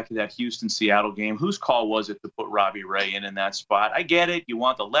 going back to that Houston-Seattle game, whose call was it to put Robbie Ray in that spot? I get it. You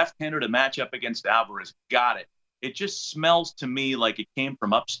want the left-hander to match up against Alvarez. Got it. It just smells to me like it came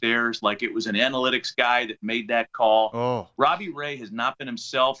from upstairs, like it was an analytics guy that made that call. Oh. Robbie Ray has not been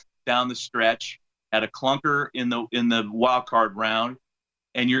himself down the stretch. Had a clunker in the wild card round,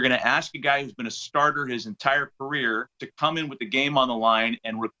 and you're going to ask a guy who's been a starter his entire career to come in with the game on the line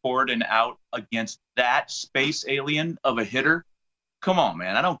and record an out against that space alien of a hitter. Come on,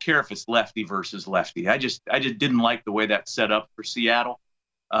 man. I don't care if it's lefty versus lefty. I just didn't like the way that set up for Seattle.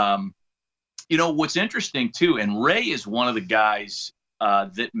 What's interesting too, and Ray is one of the guys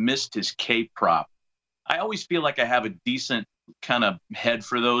that missed his K prop. I always feel like I have a decent kind of head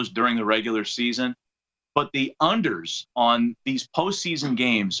for those during the regular season. But the unders on these postseason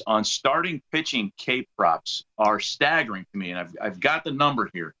games on starting pitching K props are staggering to me. And I've got the number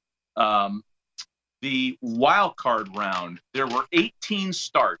here. The wild card round, there were 18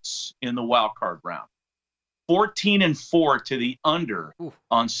 starts in the wild card round, 14-4 to the under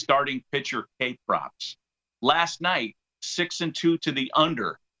on starting pitcher K props. Last night, 6-2 to the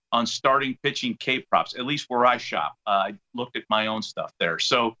under on starting pitching K props, at least where I shop. I looked at my own stuff there.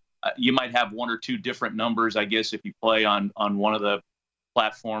 So you might have one or two different numbers, I guess, if you play on one of the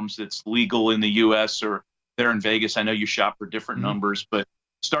platforms that's legal in the U.S. or there in Vegas. I know you shop for different numbers, but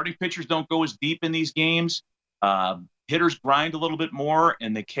starting pitchers don't go as deep in these games. Hitters grind a little bit more,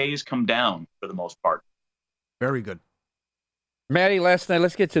 and the Ks come down for the most part. Very good. Matty, last night,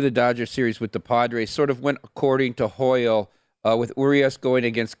 let's get to the Dodger series with the Padres. Sort of went according to Hoyle with Urias going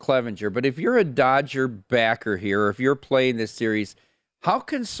against Clevenger. But if you're a Dodger backer here, or if you're playing this series, how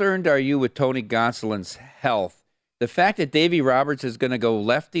concerned are you with Tony Gonsolin's health? The fact that Davey Roberts is going to go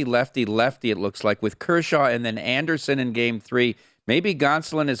lefty, lefty, lefty, it looks like, with Kershaw and then Anderson in Game 3. Maybe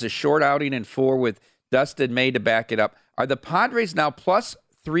Gonsolin is a short outing in 4 with Dustin May to back it up. Are the Padres now plus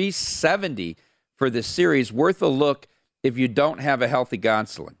 370 for the series worth a look if you don't have a healthy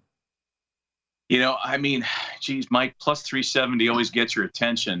Gonsolin? I mean, geez, Mike, plus 370 always gets your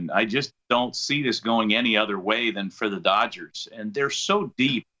attention. I just don't see this going any other way than for the Dodgers. And they're so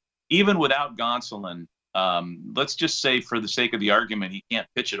deep, even without Gonsolin. Let's just say, for the sake of the argument, he can't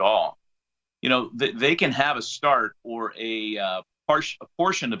pitch at all. They can have a start or a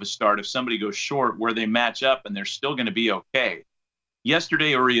portion of a start if somebody goes short where they match up, and they're still going to be okay.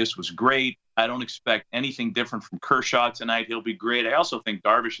 Yesterday, Urias was great. I don't expect anything different from Kershaw tonight. He'll be great. I also think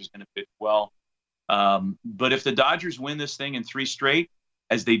Darvish is going to pitch well. But if the Dodgers win this thing in 3 straight,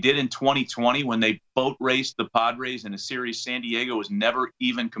 as they did in 2020 when they boat raced the Padres in a series San Diego was never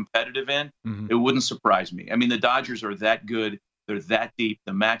even competitive in, it wouldn't surprise me. I mean, the Dodgers are that good. They're that deep.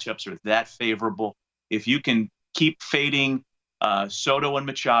 The matchups are that favorable. If you can keep fading Soto and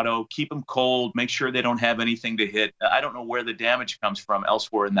Machado, keep them cold, make sure they don't have anything to hit. I don't know where the damage comes from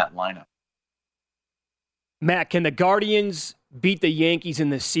elsewhere in that lineup. Matt, can the Guardians beat the Yankees in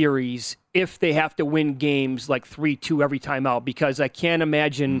the series if they have to win games like 3-2 every time out? Because I can't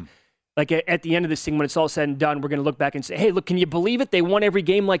imagine, like at the end of this thing, when it's all said and done, we're going to look back and say, hey, look, can you believe it? They won every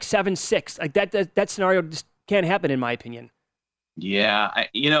game like 7-6. Like that scenario just can't happen, in my opinion. Yeah.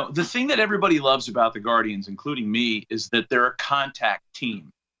 The thing that everybody loves about the Guardians, including me, is that they're a contact team.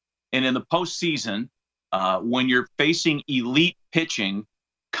 And in the postseason, when you're facing elite pitching,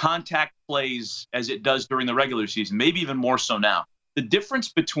 contact plays as it does during the regular season, maybe even more so now. The difference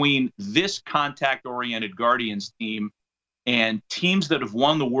between this contact-oriented Guardians team and teams that have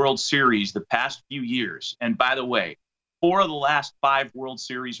won the World Series the past few years, and by the way, 4 of the last 5 World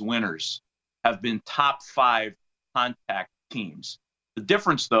Series winners have been top 5 contact teams. The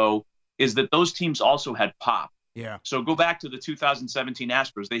difference, though, is that those teams also had pop. Yeah. So go back to the 2017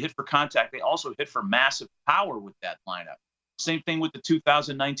 Astros. They hit for contact. They also hit for massive power with that lineup. Same thing with the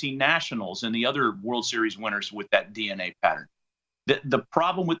 2019 Nationals and the other World Series winners with that DNA pattern. The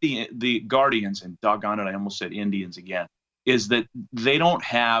problem with the Guardians, and doggone it, I almost said Indians again, is that they don't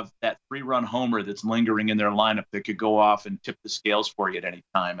have that 3-run homer that's lingering in their lineup that could go off and tip the scales for you at any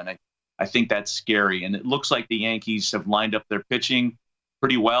time. And I think that's scary. And it looks like the Yankees have lined up their pitching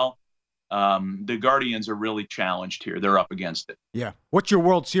pretty well. The Guardians are really challenged here. They're up against it. Yeah. What's your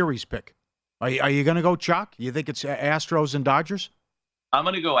World Series pick? Are you going to go chalk? You think it's Astros and Dodgers? I'm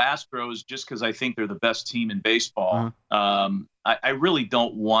going to go Astros just because I think they're the best team in baseball. I really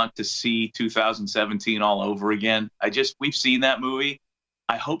don't want to see 2017 all over again. We've seen that movie.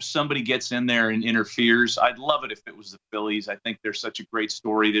 I hope somebody gets in there and interferes. I'd love it if it was the Phillies. I think they're such a great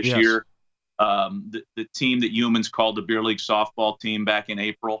story this year. The team that humans called the beer league softball team back in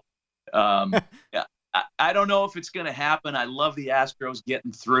April. Yeah, I don't know if it's going to happen. I love the Astros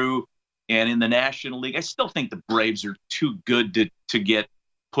getting through. And in the National League, I still think the Braves are too good to get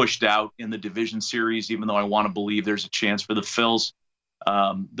pushed out in the division series, even though I want to believe there's a chance for the Phils.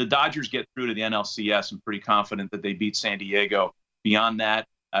 The Dodgers get through to the NLCS. I'm pretty confident that they beat San Diego. Beyond that,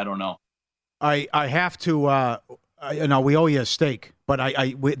 I don't know. I have to, we owe you a steak, but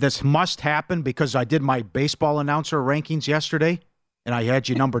this must happen because I did my baseball announcer rankings yesterday, and I had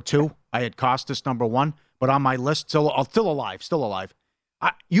you number 2. I had Costas number 1, but on my list, still alive.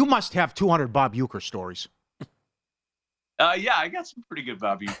 You must have 200 Bob Uecker stories. Yeah, I got some pretty good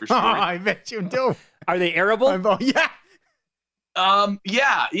Bob Uecker stories. I bet you do. Are they arable? Yeah.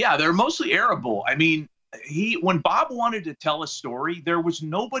 Yeah, they're mostly arable. I mean, when Bob wanted to tell a story, there was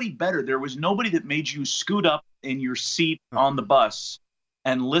nobody better. There was nobody that made you scoot up in your seat on the bus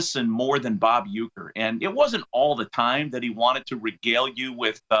and listen more than Bob Uecker. And it wasn't all the time that he wanted to regale you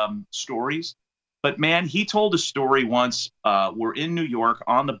with stories. But, man, he told a story once. We're in New York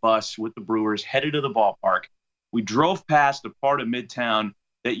on the bus with the Brewers, headed to the ballpark. We drove past a part of Midtown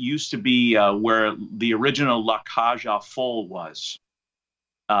that used to be where the original La Cage aux Folles was.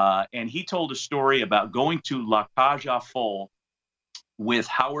 And he told a story about going to La Cage aux Folles with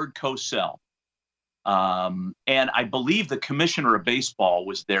Howard Cosell. And I believe the commissioner of baseball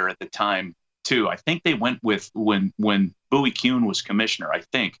was there at the time, too. I think they went with when Bowie Kuhn was commissioner, I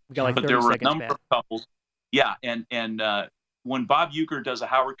think. But there were a number of couples. Yeah, and when Bob Uecker does a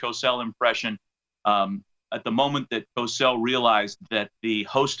Howard Cosell impression, at the moment that Cosell realized that the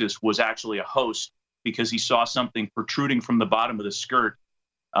hostess was actually a host because he saw something protruding from the bottom of the skirt,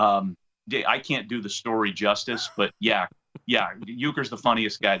 I can't do the story justice, but yeah, Uecker's the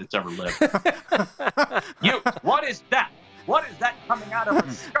funniest guy that's ever lived. What is that? What is that coming out of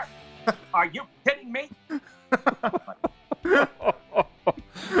a skirt? Are you kidding me?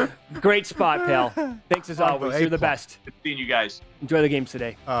 Great spot, pal. Thanks as always. You're the best. Good seeing you guys. Enjoy the games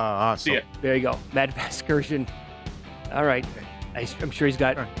today. Awesome. See ya. There you go. Matt Vasgersian. All right. I'm sure he's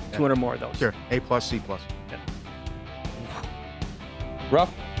got 200 more of those. Sure. A+, C+. Yeah.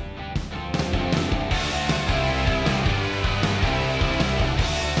 Rough.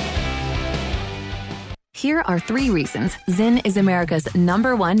 Here are 3 reasons Zyn is America's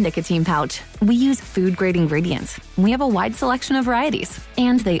 #1 nicotine pouch. We use food-grade ingredients. We have a wide selection of varieties.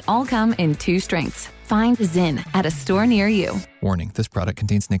 And they all come in 2 strengths. Find Zyn at a store near you. Warning, this product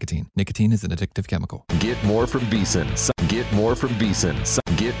contains nicotine. Nicotine is an addictive chemical. Get more from Beeson. Get more from Beeson.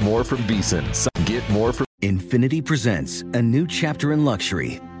 Get more from Beeson. Get more from... Infiniti presents a new chapter in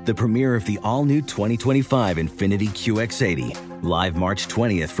luxury. The premiere of the all-new 2025 Infiniti QX80. Live March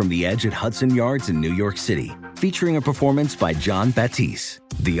 20th from the Edge at Hudson Yards in New York City. Featuring a performance by John Batiste.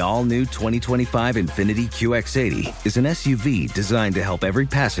 The all-new 2025 Infiniti QX80 is an SUV designed to help every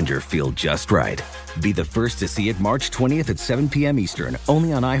passenger feel just right. Be the first to see it March 20th at 7 p.m. Eastern,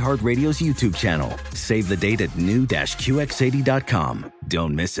 only on iHeartRadio's YouTube channel. Save the date at new-QX80.com.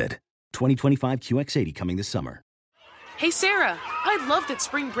 Don't miss it. 2025 QX80 coming this summer. Hey, Sarah, I love that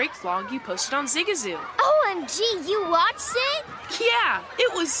spring break vlog you posted on Zigazoo. OMG, you watched it? Yeah,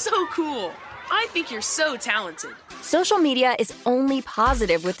 it was so cool. I think you're so talented. Social media is only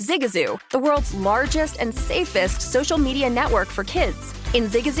positive with Zigazoo, the world's largest and safest social media network for kids. In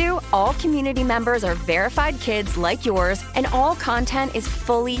Zigazoo, all community members are verified kids like yours, and all content is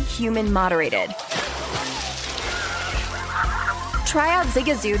fully human moderated. Try out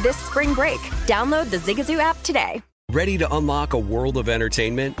Zigazoo this spring break. Download the Zigazoo app today. Ready to unlock a world of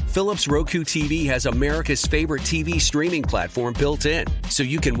entertainment? Philips Roku TV has America's favorite TV streaming platform built in, so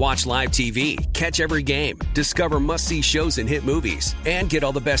you can watch live TV, catch every game, discover must-see shows and hit movies, and get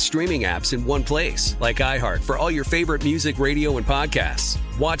all the best streaming apps in one place, like iHeart for all your favorite music, radio, and podcasts.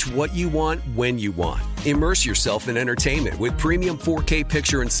 Watch what you want, when you want. Immerse yourself in entertainment with premium 4K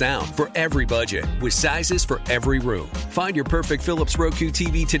picture and sound for every budget, with sizes for every room. Find your perfect Philips Roku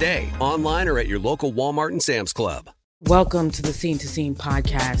TV today, online or at your local Walmart and Sam's Club. Welcome to the Scene to Scene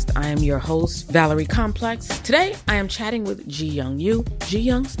podcast. I am your host, Valerie Complex. Today, I am chatting with Ji Young Yu. Ji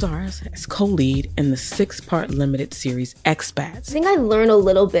Young stars as co-lead in the 6-part limited series Expats. I think I learn a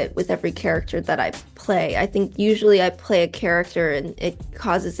little bit with every character that I play. I think usually I play a character and it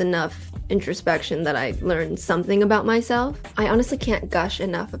causes enough introspection that I learn something about myself. I honestly can't gush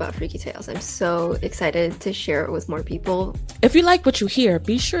enough about Freaky Tales. I'm so excited to share it with more people. If you like what you hear,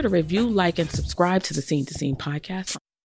 be sure to review, like, and subscribe to the Scene to Scene podcast